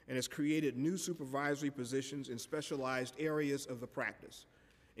and has created new supervisory positions in specialized areas of the practice,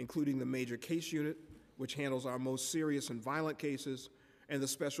 including the major case unit, which handles our most serious and violent cases, and the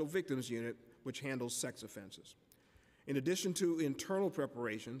special victims unit, which handles sex offenses. In addition to internal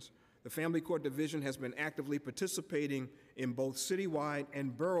preparations, the Family Court Division has been actively participating in both citywide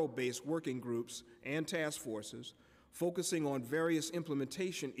and borough-based working groups and task forces, focusing on various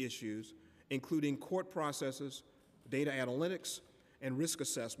implementation issues, including court processes, data analytics, and risk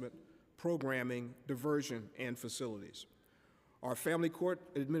assessment, programming, diversion, and facilities. Our Family Court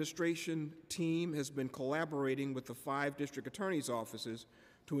Administration team has been collaborating with the 5 district attorneys' offices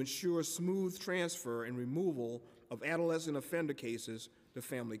to ensure smooth transfer and removal of adolescent offender cases to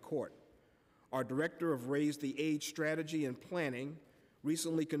family court. Our Director of Raise the Age Strategy and Planning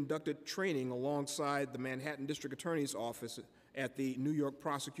recently conducted training alongside the Manhattan District Attorney's Office at the New York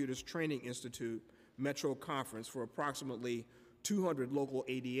Prosecutors Training Institute Metro Conference for approximately 200 local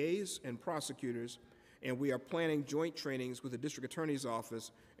ADAs and prosecutors, and we are planning joint trainings with the District Attorney's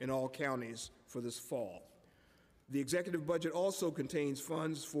Office in all counties for this fall. The executive budget also contains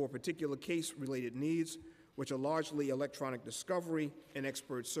funds for particular case-related needs, which are largely electronic discovery and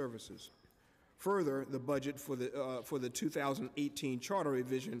expert services. Further, the budget for the 2018 charter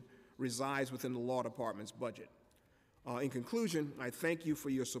revision resides within the Law Department's budget. In conclusion, I thank you for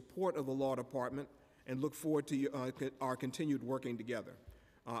your support of the Law Department and look forward to our continued working together.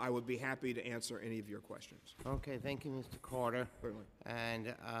 I would be happy to answer any of your questions. Okay, thank you, Mr. Carter. Certainly.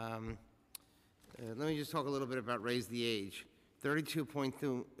 And let me just talk a little bit about Raise the Age.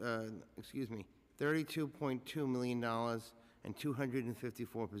 $32.2 million and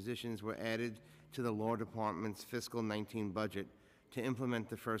 254 positions were added to the Law Department's fiscal 19 budget to implement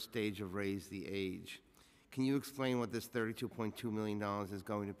the first stage of Raise the Age. Can you explain what this $32.2 million is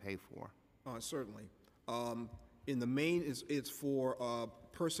going to pay for? Certainly. In the main, it's for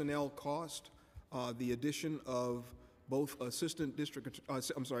personnel cost, the addition of both assistant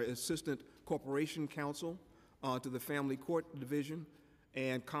corporation counsel to the Family Court Division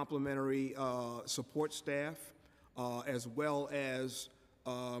and complementary support staff, as well as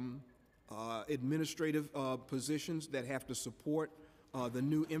administrative positions that have to support the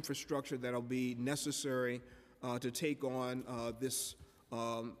new infrastructure that will be necessary to take on this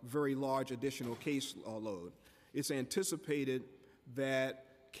very large additional case load. It's anticipated that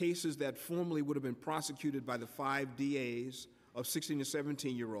cases that formerly would have been prosecuted by the 5 DAs of 16 to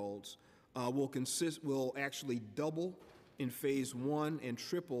 17-year-olds will actually double in phase 1 and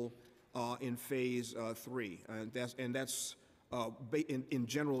triple in phase 3. And that's in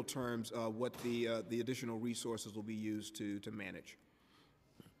general terms what the additional resources will be used to manage.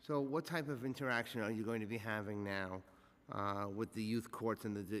 So what type of interaction are you going to be having now with the youth courts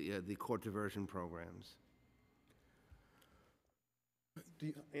and the court diversion programs?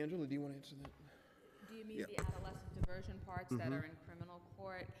 Angela, do you want to answer that? Do you mean the adolescent diversion parts that are in criminal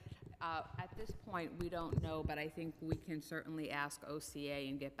court? At this point, we don't know, but I think we can certainly ask OCA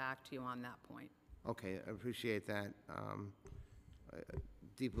and get back to you on that point. Okay, I appreciate that. A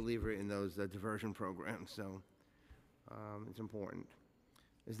deep believer in those diversion programs, so it's important.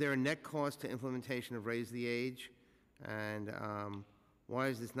 Is there a net cost to implementation of Raise the Age? And why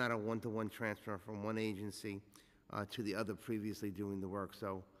is this not a one-to-one transfer from one agency to the other previously doing the work?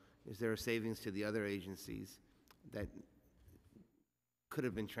 So is there a savings to the other agencies that could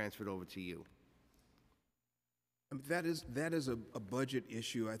have been transferred over to you? That is a budget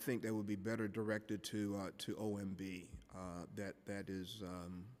issue. I think that would be better directed to OMB. That is,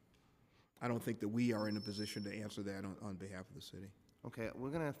 I don't think that we are in a position to answer that on behalf of the city. Okay, we're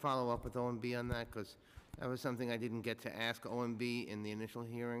going to follow up with OMB on that because that was something I didn't get to ask OMB in the initial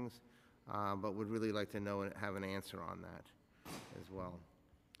hearings, but would really like to know and have an answer on that as well.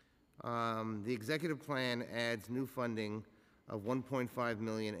 The executive plan adds new funding of $1.5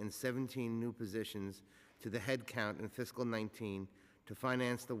 million and 17 new positions to the head count in fiscal 19 to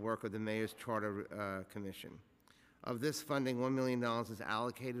finance the work of the Mayor's Charter Commission. Of this funding, $1 million is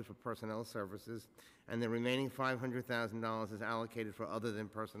allocated for personnel services, and the remaining $500,000 is allocated for other than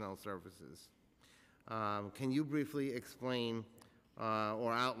personnel services. Can you briefly explain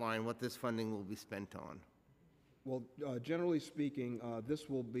or outline what this funding will be spent on? Well, generally speaking, this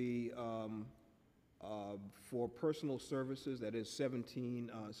will be for personal services, that is 17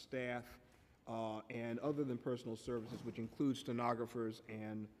 staff, and other than personal services, which includes stenographers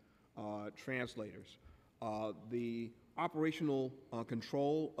and translators. The operational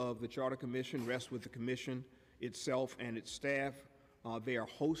control of the Charter Commission rests with the Commission itself and its staff. They are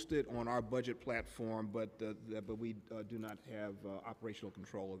hosted on our budget platform, but we do not have operational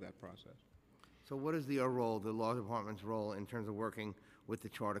control of that process. So what is your role, the Law Department's role, in terms of working with the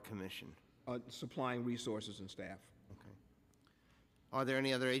Charter Commission? Supplying resources and staff. Okay. Are there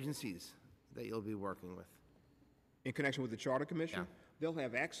any other agencies that you'll be working with? In connection with the Charter Commission? Yeah. They'll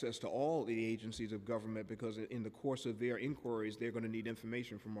have access to all the agencies of government because in the course of their inquiries, they're going to need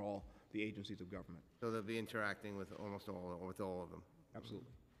information from all the agencies of government. So they'll be interacting with almost all, or with all of them?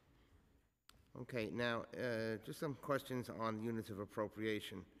 Absolutely. Okay, now, just some questions on units of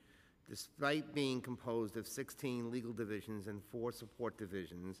appropriation. Despite being composed of 16 legal divisions and 4 support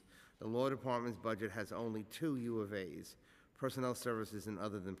divisions, the Law Department's budget has only 2 U of A's, personnel services and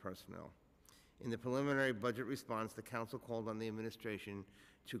other than personnel. In the preliminary budget response, the Council called on the administration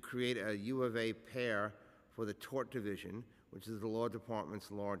to create a U of A pair for the Tort Division, which is the Law Department's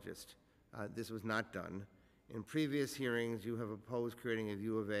largest. This was not done. In previous hearings, you have opposed creating a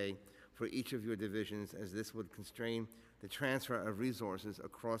U of A for each of your divisions, as this would constrain the transfer of resources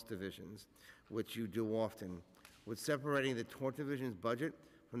across divisions, which you do often. Would separating the Tort Division's budget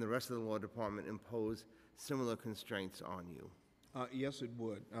from the rest of the Law Department impose similar constraints on you? Yes, it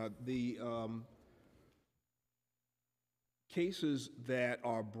would. The cases that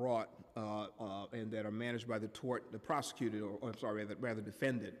are brought and that are managed by the prosecuted, or I'm sorry, rather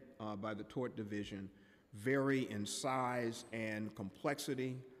defended by the Tort Division vary in size and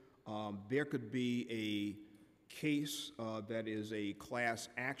complexity. There could be a case that is a class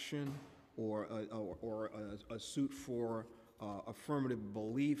action or a suit for affirmative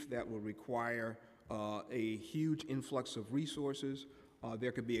belief that will require a huge influx of resources.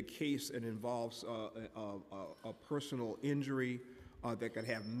 There could be a case that involves a personal injury that could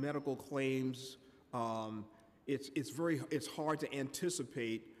have medical claims. It's hard to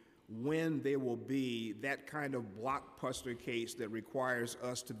anticipate when there will be that kind of blockbuster case that requires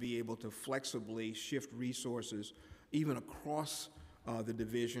us to be able to flexibly shift resources even across the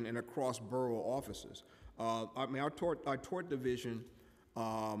division and across borough offices. I mean, our tort division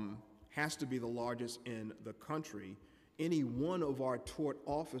has to be the largest in the country. Any one of our tort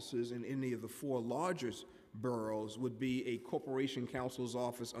offices in any of the 4 largest boroughs would be a corporation counsel's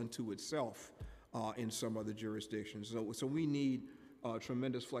office unto itself in some other jurisdictions. So we need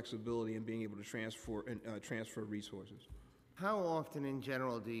tremendous flexibility in being able to transfer resources. How often in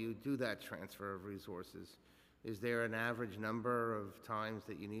general do you do that transfer of resources? Is there an average number of times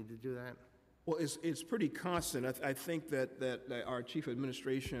that you need to do that? Well, it's pretty constant. I think that our Chief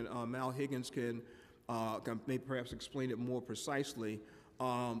Administration, Mal Higgins, can may perhaps explain it more precisely.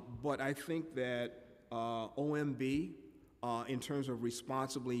 But I think that OMB, in terms of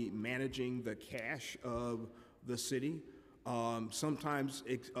responsibly managing the cash of the city, sometimes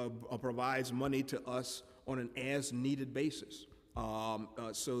it provides money to us on an as-needed basis,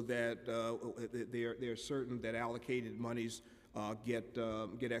 so that they're certain that allocated monies get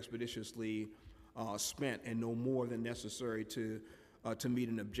expeditiously spent and no more than necessary to meet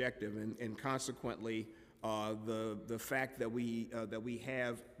an objective, and consequently, the fact that we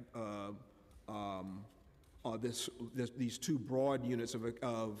have these 2 broad units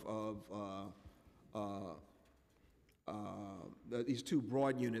these 2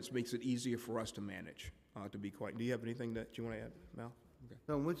 broad units makes it easier for us to manage. To be quite. Do you have anything that you want to add, Mal? Okay.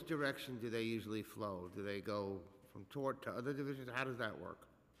 So in which direction do they usually flow? Do they go from tort to other divisions? How does that work?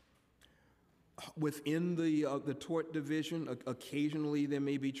 Within the tort division, occasionally there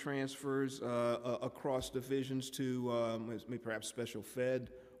may be transfers across divisions to perhaps special fed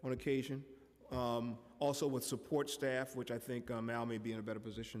on occasion. Also with support staff, which I think Mal may be in a better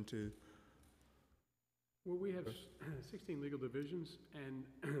position to. Well, we have 16 legal divisions, and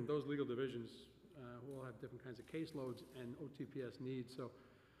those legal divisions will have different kinds of caseloads and OTPS needs. So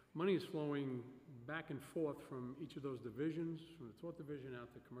money is flowing back and forth from each of those divisions, from the tort division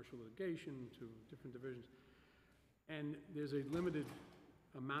out to commercial litigation to different divisions. And there's a limited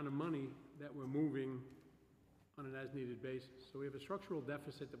amount of money that we're moving on an as-needed basis. So we have a structural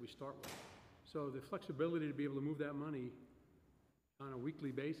deficit that we start with. So the flexibility to be able to move that money on a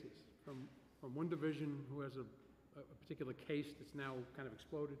weekly basis from one division who has a particular case that's now kind of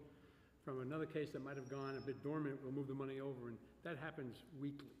exploded, from another case that might have gone a bit dormant, we'll move the money over, and that happens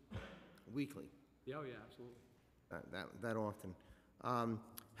weekly. Weekly, Yeah, oh yeah, absolutely. that often.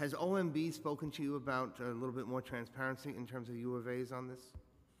 Has OMB spoken to you about a little bit more transparency in terms of U of A's on this?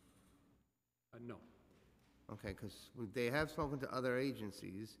 No. Okay, because they have spoken to other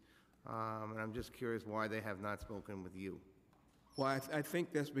agencies, and I'm just curious why they have not spoken with you. Well, I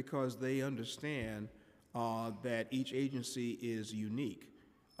think that's because they understand that each agency is unique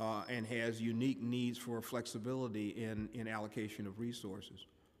and has unique needs for flexibility in allocation of resources.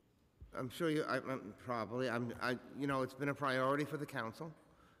 I'm sure you, you know, it's been a priority for the council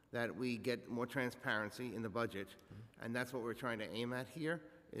that we get more transparency in the budget, and that's what we're trying to aim at here,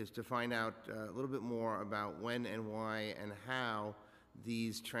 is to find out a little bit more about when and why and how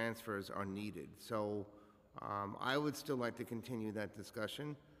these transfers are needed. So I would still like to continue that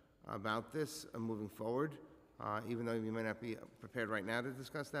discussion about this moving forward, even though we may not be prepared right now to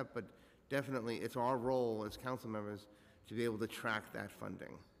discuss that, but definitely it's our role as council members to be able to track that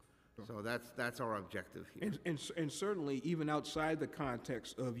funding. So that's our objective here. And certainly, even outside the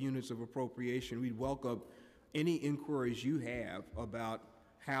context of units of appropriation, we'd welcome any inquiries you have about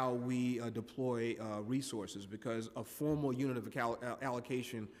how we deploy resources, because a formal unit of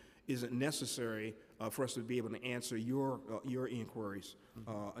allocation isn't necessary for us to be able to answer your inquiries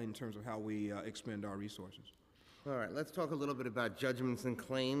in terms of how we expend our resources. All right, let's talk a little bit about judgments and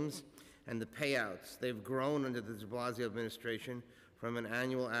claims and the payouts. They've grown under the de Blasio administration from an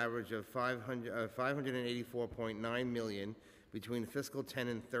annual average of $584.9 million between fiscal 10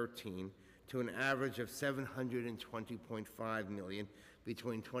 and 13 to an average of $720.5 million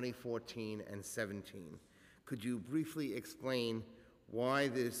between 2014 and 17. Could you briefly explain why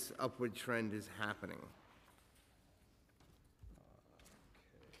this upward trend is happening?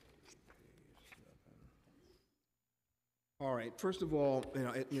 All right. First of all,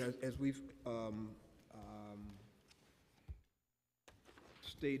 as we've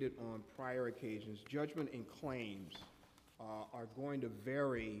stated on prior occasions, judgment and claims are going to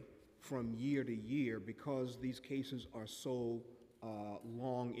vary from year to year because these cases are so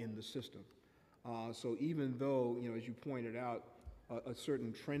long in the system. So even though, as you pointed out, a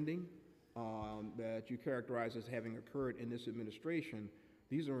certain trending that you characterize as having occurred in this administration,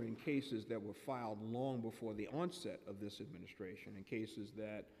 these are in cases that were filed long before the onset of this administration, in cases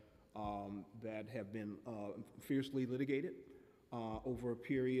that have been fiercely litigated over a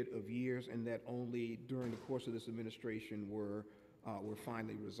period of years, and that only during the course of this administration were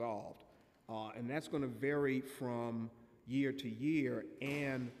finally resolved. And that's going to vary from year to year.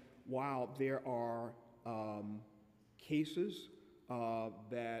 And while there are cases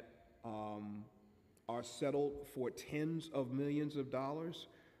that are settled for tens of millions of dollars,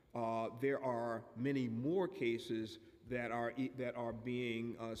 there are many more cases that are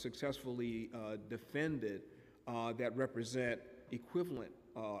being successfully defended that represent equivalent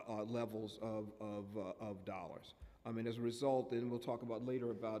levels of dollars. I mean, as a result, and we'll talk about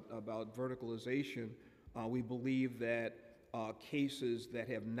later about verticalization, we believe that cases that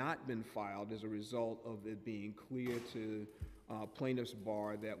have not been filed as a result of it being clear to plaintiffs'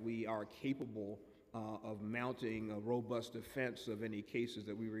 bar that we are capable of mounting a robust defense of any cases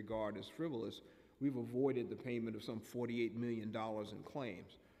that we regard as frivolous, we've avoided the payment of some $48 million in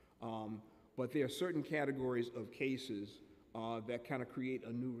claims. But there are certain categories of cases that kind of create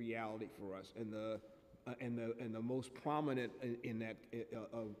a new reality for us, and the most prominent in that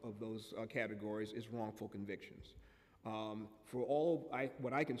of those categories is wrongful convictions. For all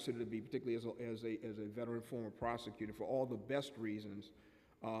what I consider to be, particularly as a veteran former prosecutor, for all the best reasons,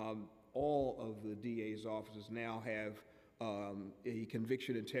 all of the DA's offices now have a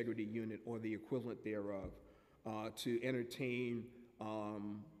conviction integrity unit or the equivalent thereof to entertain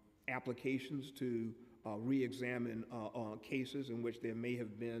applications to re-examine cases in which there may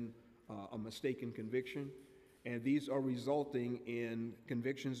have been a mistaken conviction, and these are resulting in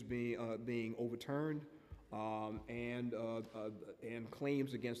convictions being overturned and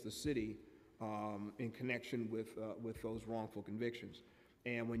claims against the city in connection with those wrongful convictions.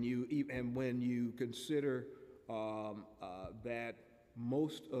 And when you consider that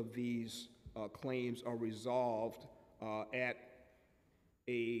most of these claims are resolved at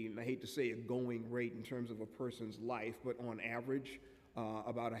I hate to say a going rate in terms of a person's life, but on average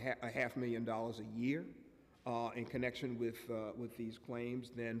about $500,000 a year in connection with these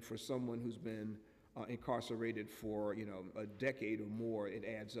claims, then for someone who's been incarcerated for a decade or more, it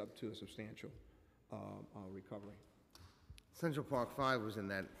adds up to a substantial recovery. Central Park 5 was in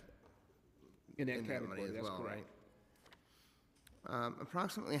that category, money as that's well, correct. right?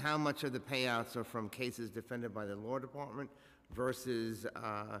 Approximately how much of the payouts are from cases defended by the law department versus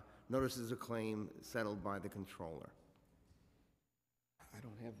notices of claim settled by the controller? I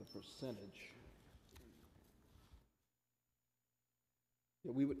don't have the percentage.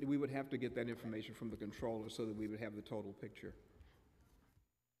 Yeah, we would have to get that information from the controller so that we would have the total picture.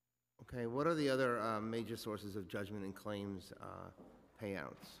 Okay, what are the other major sources of judgment and claims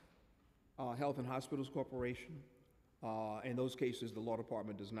payouts? Health and Hospitals Corporation. In those cases, the law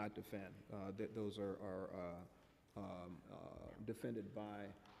department does not defend. Those are defended by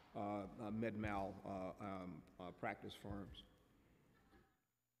med mal practice firms.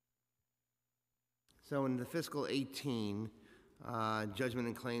 So in the fiscal 18, judgment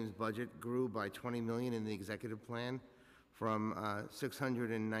and claims budget grew by $20 million in the executive plan from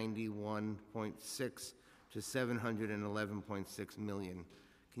 691.6 to 711.6 million.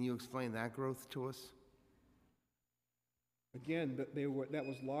 Can you explain that growth to us? Again, that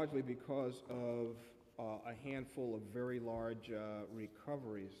was largely because of a handful of very large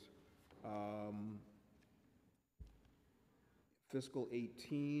recoveries. Fiscal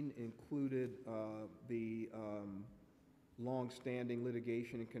 18 included the long-standing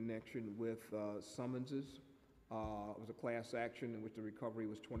litigation in connection with summonses. It was a class action in which the recovery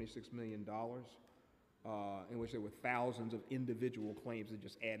was $26 million, in which there were thousands of individual claims that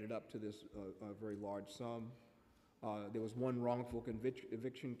just added up to this very large sum. There was one wrongful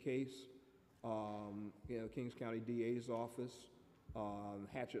eviction case, Kings County DA's office,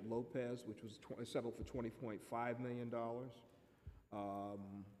 Hatchet Lopez, which was settled for $20.5 million.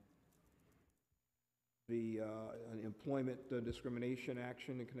 An employment discrimination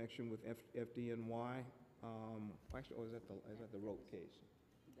action in connection with FDNY. Actually, is that the rope case?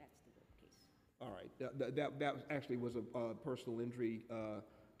 That's the rope case. All right. That actually was a personal injury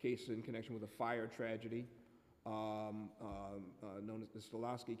case in connection with a fire tragedy, known as the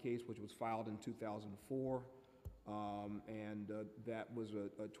Stolowski case, which was filed in 2004. And that was a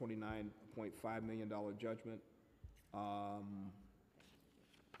 $29.5 million judgment.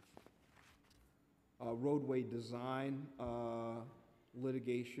 Roadway design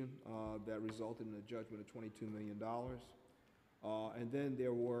litigation that resulted in a judgment of $22 million. And then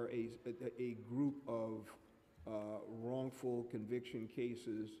there were a group of wrongful conviction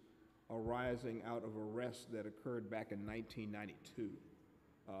cases arising out of arrests that occurred back in 1992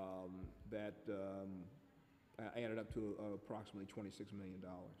 that added up to approximately $26 million.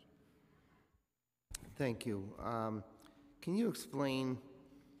 Thank you. Can you explain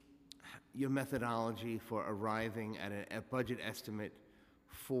your methodology for arriving at a budget estimate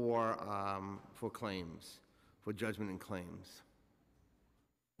for claims, for judgment and claims?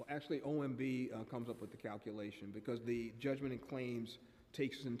 Well, actually, OMB comes up with the calculation because the judgment and claims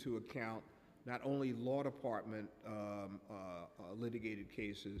takes into account not only law department litigated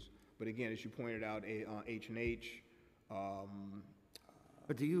cases, but again, as you pointed out, H&H.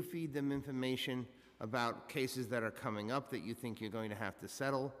 But do you feed them information about cases that are coming up that you think you're going to have to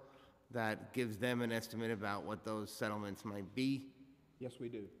settle, that gives them an estimate about what those settlements might be? Yes, we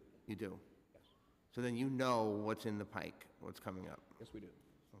do. You do? Yes. So then you know what's in the pike, what's coming up? Yes, we do.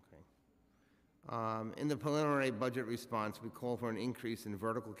 Okay. In the preliminary budget response, we call for an increase in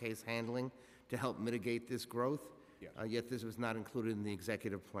vertical case handling to help mitigate this growth. Yes. Yet this was not included in the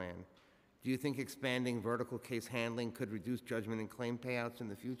executive plan. Do you think expanding vertical case handling could reduce judgment and claim payouts in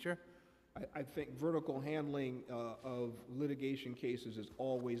the future? I think vertical handling of litigation cases is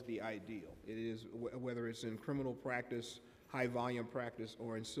always the ideal. It is, whether it's in criminal practice, high volume practice,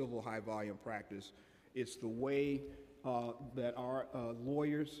 or in civil high volume practice, it's the way that our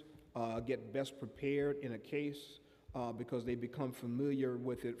lawyers get best prepared in a case because they become familiar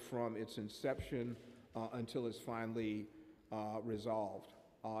with it from its inception until it's finally resolved.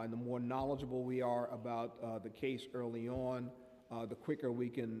 And the more knowledgeable we are about the case early on, the quicker we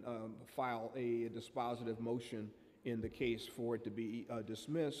can file a dispositive motion in the case for it to be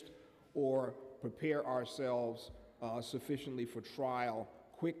dismissed, or prepare ourselves sufficiently for trial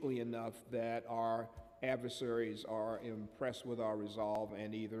quickly enough that our adversaries are impressed with our resolve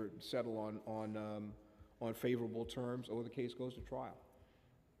and either settle on favorable terms or the case goes to trial.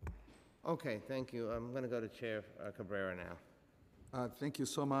 Okay, thank you. I'm going to go to Chair Cabrera now. Thank you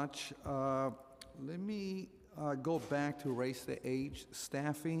so much. Let me go back to raise the age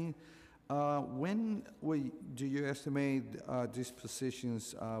staffing. When do you estimate these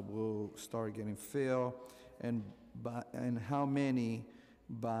positions will start getting filled, and how many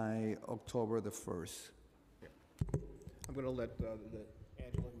by October the 1st? I'm going to let Angela,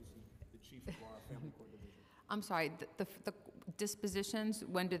 who's the chief of our family court division. I'm sorry, dispositions,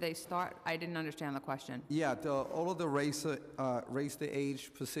 when do they start? I didn't understand the question. Yeah, all of the raise the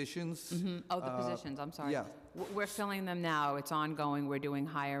age positions. Oh, the positions, I'm sorry. yeah. We're filling them now. It's ongoing. We're doing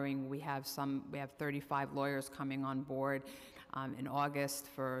hiring. We have 35 lawyers coming on board in August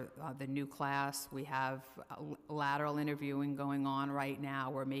for the new class. We have lateral interviewing going on right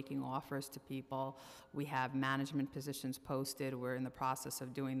now. We're making offers to people. We have management positions posted. We're in the process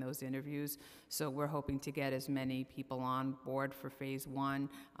of doing those interviews. So we're hoping to get as many people on board for phase one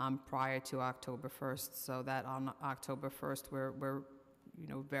prior to October 1st, so that on October 1st, we're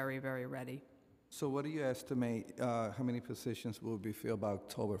very, very ready. So what do you estimate, how many positions will be filled by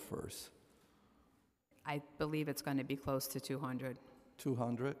October 1st? I believe it's going to be close to 200.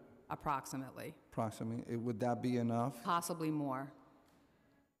 200? Approximately. Approximately. Would that be enough? Possibly more.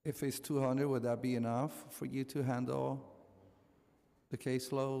 If it's 200, would that be enough for you to handle the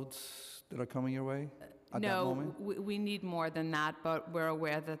caseloads that are coming your way at that No, moment? we need more than that, but we're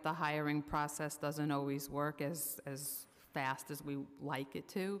aware that the hiring process doesn't always work as fast as we like it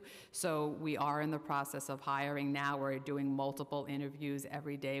to. So we are in the process of hiring now. We're doing multiple interviews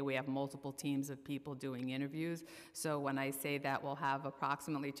every day. We have multiple teams of people doing interviews. So when I say that we'll have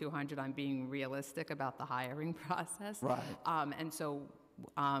approximately 200, I'm being realistic about the hiring process. Right. And so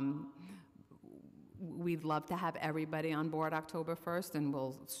we'd love to have everybody on board October 1st, and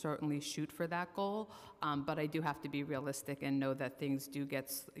we'll certainly shoot for that goal. But I do have to be realistic and know that things do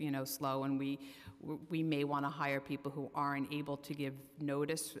get, slow, and we may want to hire people who aren't able to give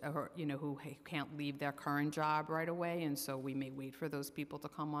notice, or who can't leave their current job right away, and so we may wait for those people to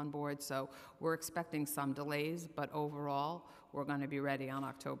come on board. So we're expecting some delays, but overall, we're going to be ready on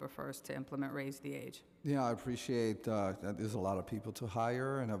October 1st to implement Raise the Age. Yeah, I appreciate that there's a lot of people to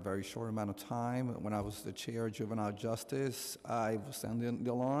hire in a very short amount of time. When I was the chair of juvenile justice, I was sounding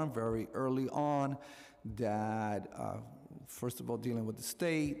the alarm very early on that, first of all, dealing with the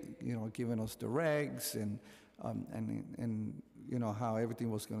state, giving us the regs and how everything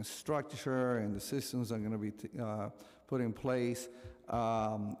was going to structure and the systems are going to be put in place.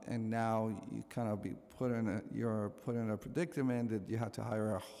 And now you kind of you're put in a predicament that you have to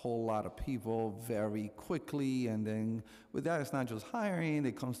hire a whole lot of people very quickly. And then with that, it's not just hiring,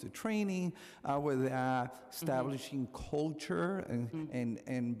 it comes to training, with that, establishing culture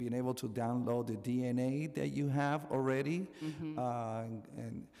and being able to download the DNA that you have already.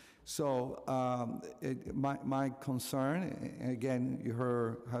 And so my concern, again, you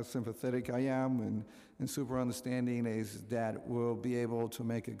heard how sympathetic I am and super understanding, is that we'll be able to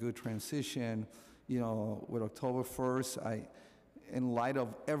make a good transition, with October 1st. In light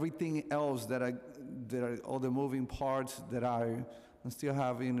of everything else that are all the moving parts that I'm still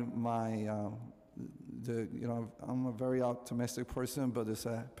having my, I'm a very optimistic person, but there's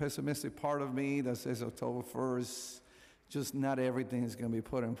a pessimistic part of me that says October 1st, just not everything is going to be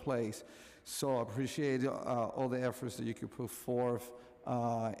put in place. So I appreciate all the efforts that you could put forth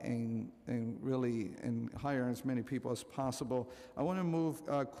and really hire as many people as possible. I want to move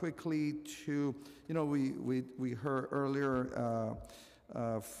quickly to, we heard earlier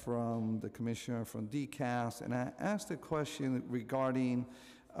from the commissioner from DCAS, and I asked a question regarding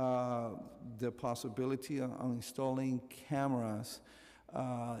the possibility of installing cameras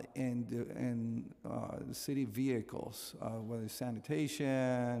in the city vehicles, whether it's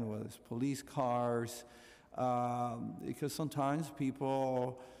sanitation, whether it's police cars, because sometimes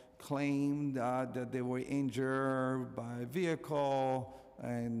people claim that they were injured by a vehicle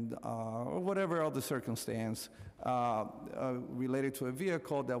and or whatever other circumstance related to a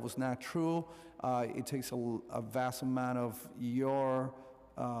vehicle that was not true. It takes a vast amount of your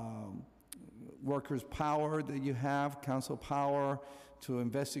workers' power that you have, council power, to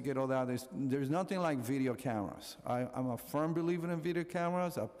investigate all that. There's nothing like video cameras. I'm a firm believer in video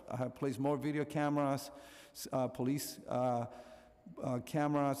cameras. I have placed more video cameras, police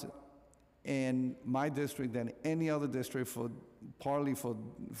cameras in my district than any other district, partly for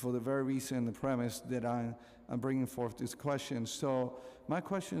the very reason, the premise that I'm bringing forth this question. So my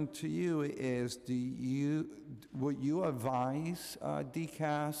question to you is, would you advise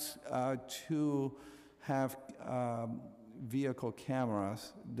DCAS to have vehicle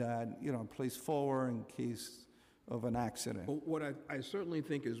cameras that, place forward in case of an accident? Well, what I certainly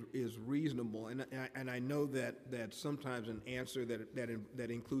think is reasonable, and I know that sometimes an answer that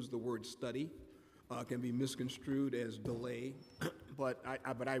includes the word study can be misconstrued as delay, but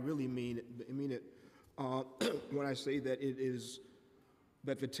I really mean it when I say that it is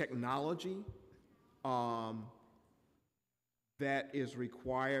that the technology that is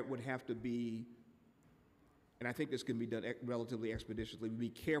required would have to be, and I think this can be done relatively expeditiously, be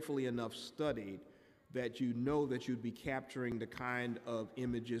carefully enough studied that you know that you'd be capturing the kind of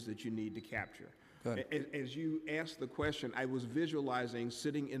images that you need to capture. Good. As you asked the question, I was visualizing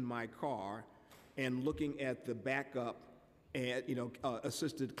sitting in my car and looking at the backup and,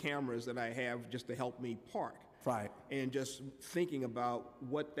 assisted cameras that I have just to help me park. Right. And just thinking about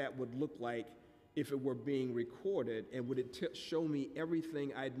what that would look like if it were being recorded, and would it show me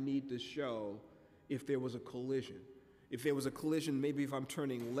everything I'd need to show if there was a collision. If there was a collision, maybe if I'm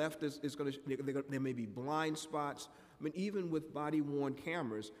turning left, there may be blind spots. I mean, even with body-worn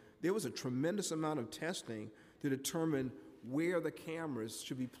cameras, there was a tremendous amount of testing to determine where the cameras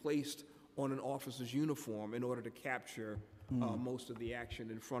should be placed on an officer's uniform in order to capture most of the action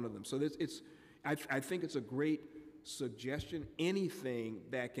in front of them. So I think it's a great suggestion. Anything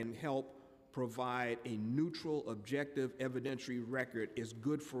that can help provide a neutral, objective, evidentiary record is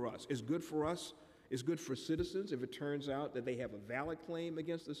good for us. It's good for us. It's good for citizens if it turns out that they have a valid claim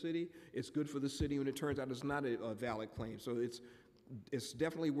against the city. It's good for the city when it turns out it's not a valid claim. So it's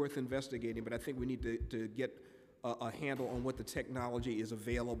definitely worth investigating, but I think we need to get a handle on what the technology is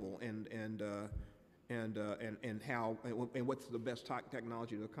available and how and what's the best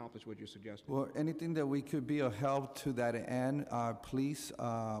technology to accomplish what you're suggesting. Well, anything that we could be of help to that end, please,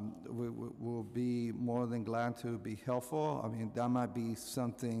 we'll be more than glad to be helpful. I mean, that might be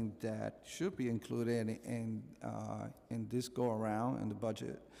something that should be included in this go-around in the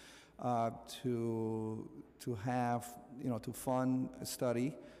budget to have, to fund a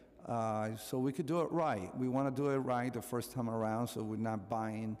study. So we could do it right. We want to do it right the first time around, so we're not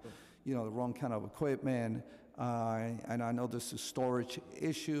buying the wrong kind of equipment. And I know there's a storage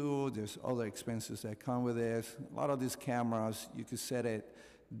issue, there's other expenses that come with this. A lot of these cameras, you could set it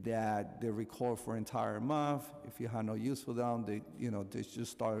that they record for an entire month. If you have no use for them, they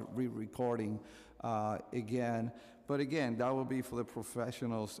just start re-recording again. But again, that will be for the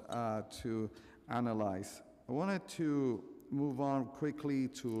professionals to analyze. I wanted to move on quickly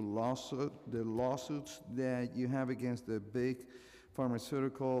to the lawsuits that you have against the big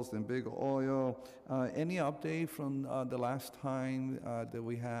pharmaceuticals and big oil. Any update from the last time that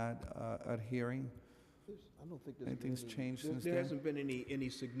we had a hearing? I don't think anything's changed since there then? hasn't been any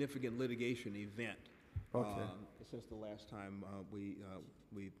significant litigation event since the last time we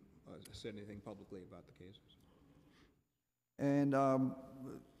said anything publicly about the cases. And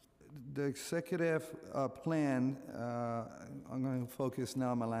the executive plan, I'm going to focus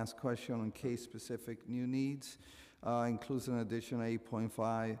now on my last question on case-specific new needs. Includes an additional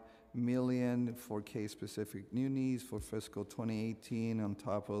 $8.5 million for case-specific new needs for fiscal 2018 on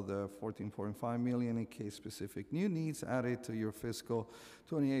top of the $14.5 million in case-specific new needs added to your fiscal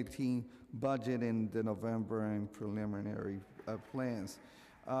 2018 budget in the November and preliminary plans.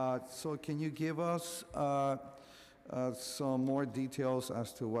 So can you give us some more details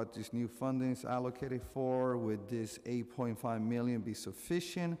as to what this new funding is allocated for? Would this $8.5 million be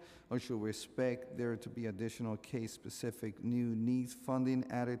sufficient, or should we expect there to be additional case-specific new needs funding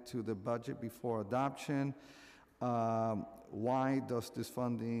added to the budget before adoption? Why does this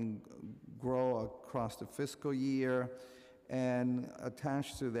funding grow across the fiscal year? And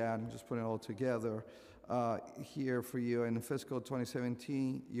attached to that, I'm just putting it all together here for you, in fiscal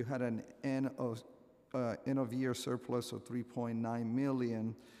 2017, you had an end-of-year surplus of $3.9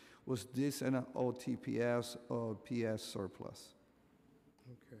 million. Was this an OTPS or PS surplus?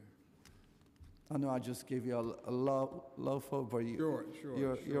 Okay. I know I just gave you a low folk, but Sure.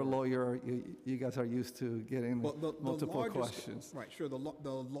 you're a lawyer. You guys are used to getting multiple questions. Right, sure. The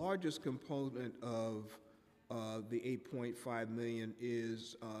largest component of the $8.5 million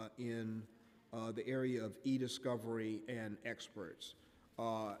is in the area of e-discovery and experts.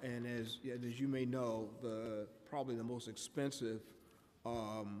 And as you may know, probably the most expensive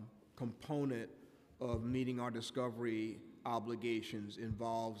component of meeting our discovery obligations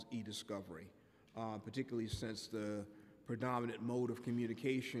involves e-discovery, particularly since the predominant mode of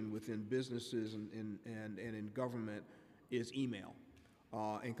communication within businesses and in government is email.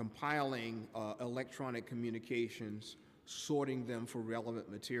 And compiling electronic communications, sorting them for relevant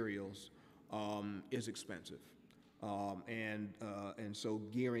materials is expensive. And so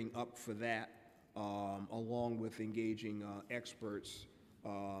gearing up for that, along with engaging experts,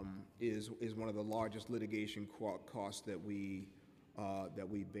 is one of the largest litigation costs that we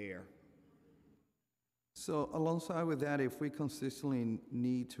bear. So alongside with that, if we consistently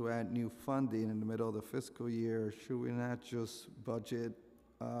need to add new funding in the middle of the fiscal year, should we not just budget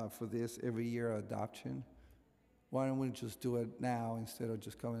for this every year adoption? Why don't we just do it now instead of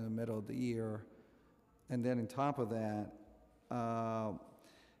just coming in the middle of the year? And then on top of that,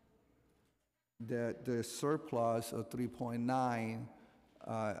 the surplus of 3.9,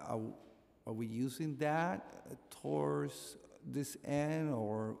 are are we using that towards this end,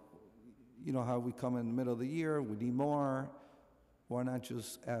 or, you know, how we come in the middle of the year, we need more, why not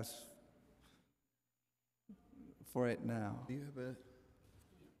just ask for it now? Do you have an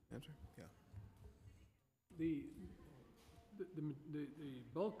answer? Yeah. The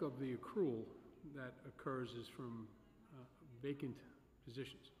bulk of the accrual that occurs is from vacant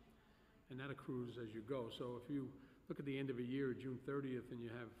positions, and that accrues as you go. So if you look at the end of a year, June 30th, and you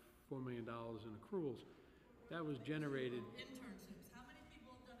have $4 million in accruals, that was generated. Internships. How many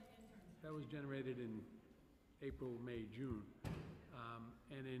people have done an internship? That was generated in April, May, June.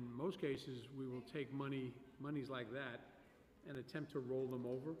 And in most cases, we will take monies like that and attempt to roll them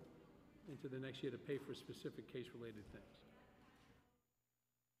over into the next year to pay for specific case-related things.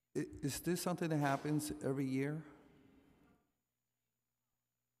 Is this something that happens every year?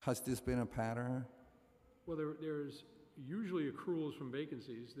 Has this been a pattern? Well, there's usually accruals from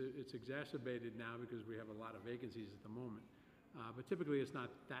vacancies. It's exacerbated now because we have a lot of vacancies at the moment. But typically, it's not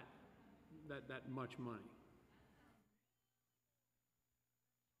that much money.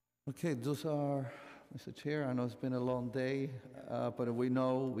 Okay, those are, Mr. Chair, I know it's been a long day, but we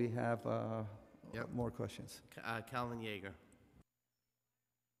know we have more questions. Calvin Yeager.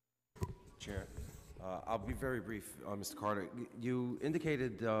 Chair, I'll be very brief, Mr. Carter. You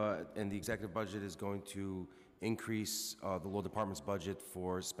indicated, and the executive budget is going to increase the law department's budget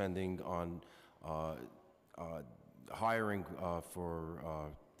for spending on hiring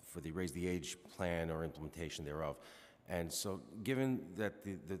for the Raise the Age plan or implementation thereof. And so given that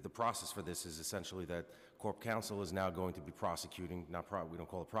the process for this is essentially that Corp Counsel is now going to be prosecuting, we don't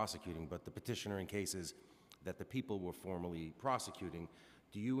call it prosecuting, but the petitioner in cases that the people were formerly prosecuting,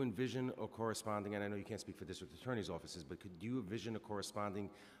 do you envision a corresponding, and I know you can't speak for district attorneys' offices, but could you envision a corresponding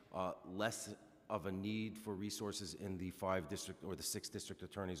less of a need for resources in the 5 district or the 6 district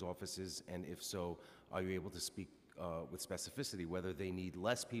attorneys' offices? And if so, are you able to speak with specificity whether they need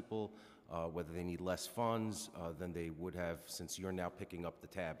less people, whether they need less funds than they would have, since you're now picking up the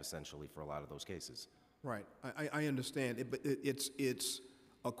tab essentially for a lot of those cases? Right. I understand it, but it's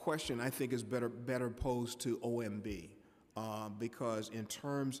a question I think is better posed to OMB, because in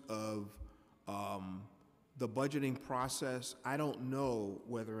terms of the budgeting process, I don't know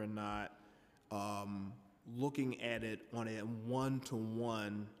whether or not looking at it on a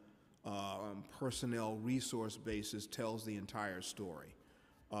one-to-one personnel resource basis tells the entire story.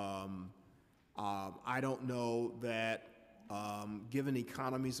 I don't know that, given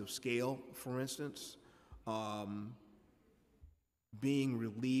economies of scale, for instance, being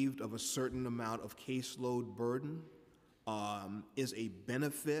relieved of a certain amount of caseload burden is a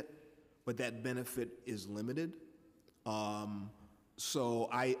benefit, but that benefit is limited. So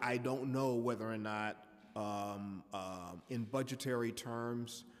I don't know whether or not, in budgetary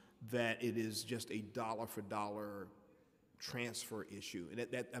terms, that it is just a dollar-for-dollar transfer issue. And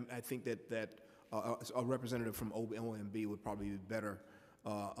I think that a representative from OMB would probably be better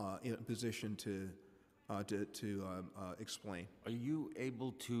in a position to explain. Are you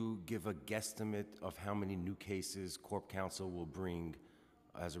able to give a guesstimate of how many new cases Corp Counsel will bring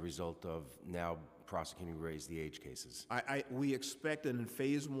as a result of now prosecuting Raise the Age cases? We expect that in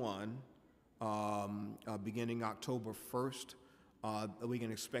phase 1, beginning October 1st, we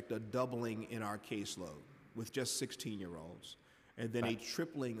can expect a doubling in our caseload with just 16-year-olds, and then a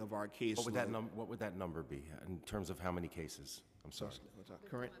tripling of our caseload. What would that number be in terms of how many cases? I'm sorry. What's our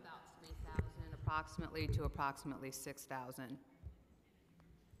current? From about 3,000 approximately to approximately 6,000.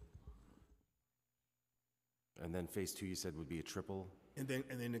 And then phase 2, you said, would be a triple? And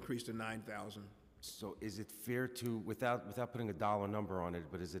then increase to 9,000. So is it fair to, without putting a dollar number on it,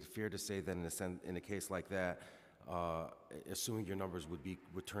 but is it fair to say that in a case like that, assuming your numbers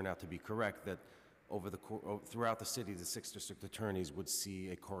would turn out to be correct, that throughout the city, the 6 district attorneys would see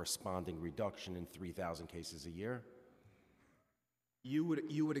a corresponding reduction in 3,000 cases a year? You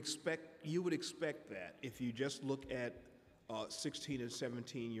would expect that if you just look at 16 and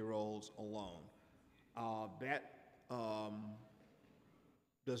 17-year-olds alone. That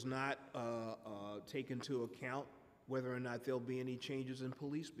does not take into account whether or not there'll be any changes in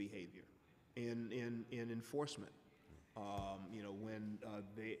police behavior, in enforcement. When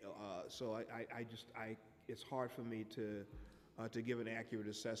they, so it's hard for me to give an accurate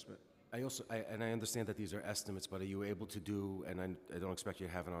assessment. I understand that these are estimates, but are you able to do, and I don't expect you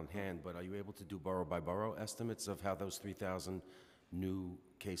to have it on hand, but are you able to do borough by borough estimates of how those 3,000 new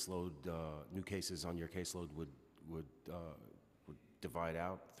cases on your caseload would divide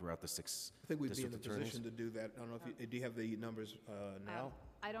out throughout the 6 district attorneys? I think we'd be in a position to do that. I don't know if do you have the numbers now?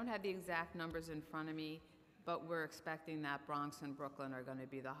 I don't have the exact numbers in front of me. but we're expecting that Bronx and Brooklyn are going to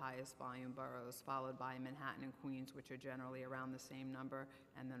be the highest volume boroughs, followed by Manhattan and Queens, which are generally around the same number,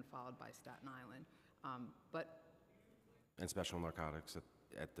 and then followed by Staten Island. But And special narcotics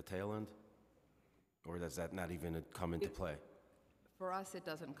at the tail end? Or does that not even come into play? for us, it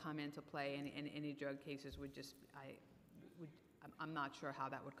doesn't come into play, and any drug cases would just, I'm not sure how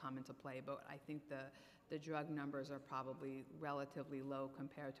that would come into play, but I think the drug numbers are probably relatively low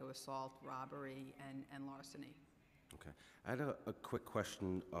compared to assault, robbery, and larceny. Okay. I had a quick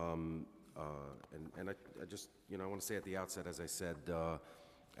question, and I just, I want to say at the outset, as I said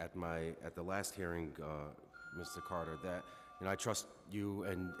at the last hearing, Mr. Carter, that, I trust you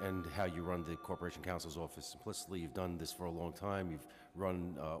and how you run the Corporation Counsel's office implicitly. You've done this for a long time. You've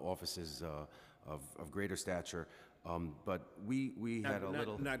run offices of greater stature. But we had a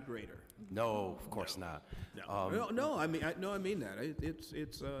little... Not greater. No, of course not. No, I mean that.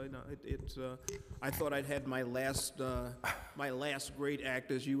 I thought I'd had my last great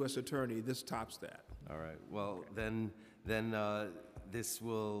act as U.S. Attorney. This tops that. All right. Well, then this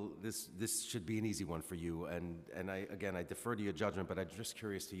should be an easy one for you. And I defer to your judgment, but I'm just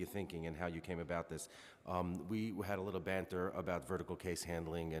curious to your thinking and how you came about this. We had a little banter about vertical case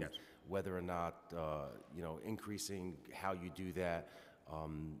handling and whether or not increasing how you do that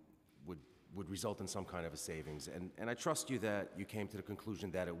would result in some kind of a savings. And I trust you that you came to the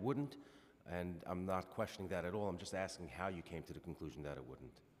conclusion that it wouldn't. And I'm not questioning that at all. I'm just asking how you came to the conclusion that it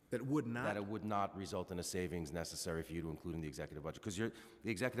wouldn't. That would not? That it would not result in a savings necessary for you to include in the executive budget. Because the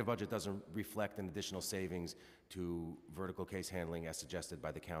executive budget doesn't reflect an additional savings to vertical case handling as suggested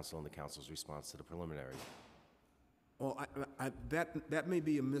by the council and the council's response to the preliminary. Well, that may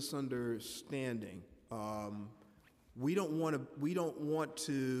be a misunderstanding. We don't want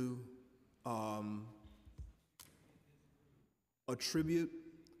to attribute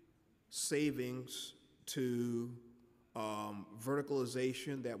savings to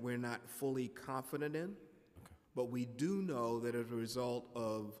verticalization that we're not fully confident in, but we do know that as a result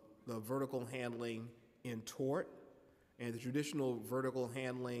of the vertical handling in tort and the traditional vertical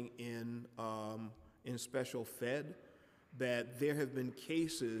handling in special fed, that there have been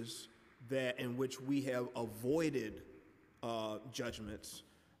cases in which we have avoided judgments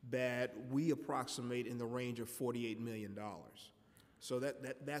that we approximate in the range of $48 million. So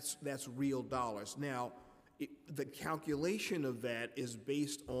that's real dollars. Now, the calculation of that is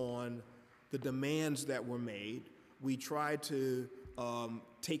based on the demands that were made. We try to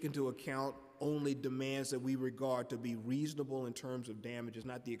take into account only demands that we regard to be reasonable in terms of damages,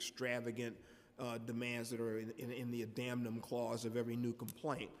 not the extravagant demands that are in the addendum clause of every new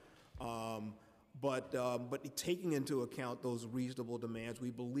complaint. But taking into account those reasonable demands, we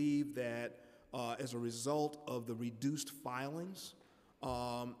believe that as a result of the reduced filings,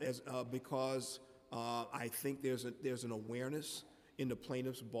 because I think there's an awareness in the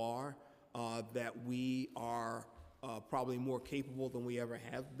plaintiff's bar that we are probably more capable than we ever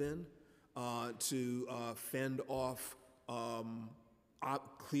have been to fend off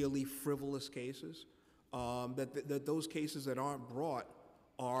clearly frivolous cases, that those cases that aren't brought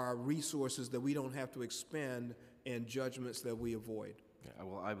are resources that we don't have to expend and judgments that we avoid. Yeah,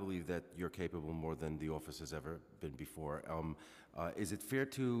 well, I believe that you're capable more than the office has ever been before. Is it fair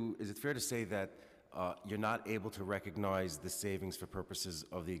to say that you're not able to recognize the savings for purposes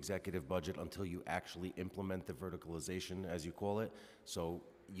of the executive budget until you actually implement the verticalization, as you call it? So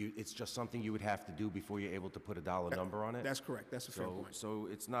it's just something you would have to do before you're able to put a dollar number on it? That's correct. That's a fair point. So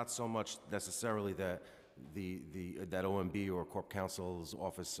it's not so much necessarily that that OMB or Corp Counsel's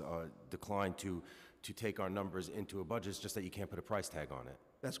office declined to take our numbers into a budget. It's just that you can't put a price tag on it.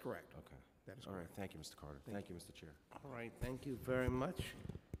 That's correct. Okay. That is all correct. right. Thank you, Mr. Carter. Thank you, Mr. Chair. All right, thank you very much.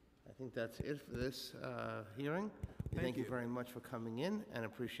 I think that's it for this hearing. Thank you very much for coming in and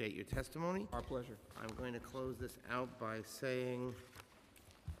appreciate your testimony. Our pleasure. I'm going to close this out by saying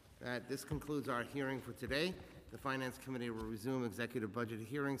that this concludes our hearing for today. The Finance Committee will resume executive budget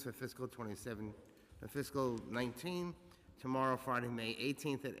hearings for fiscal 19 tomorrow, Friday, May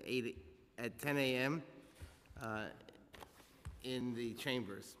 18th at 10 a.m. In the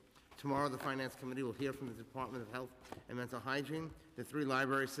chambers. Tomorrow, the Finance Committee will hear from the Department of Health and Mental Hygiene, the 3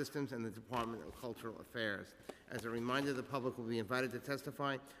 library systems, and the Department of Cultural Affairs. As a reminder, the public will be invited to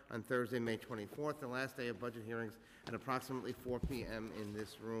testify on Thursday, May 24th, the last day of budget hearings, at approximately 4 p.m. in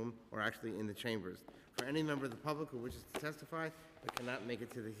this room, or actually in the chambers. For any member of the public who wishes to testify but cannot make it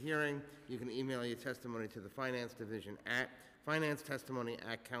to the hearing, you can email your testimony to the Finance Division at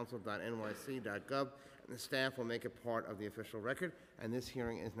financetestimony@council.nyc.gov, and the staff will make it part of the official record, and this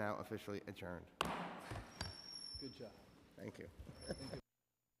hearing is now officially adjourned. Good job. Thank you. Thank you.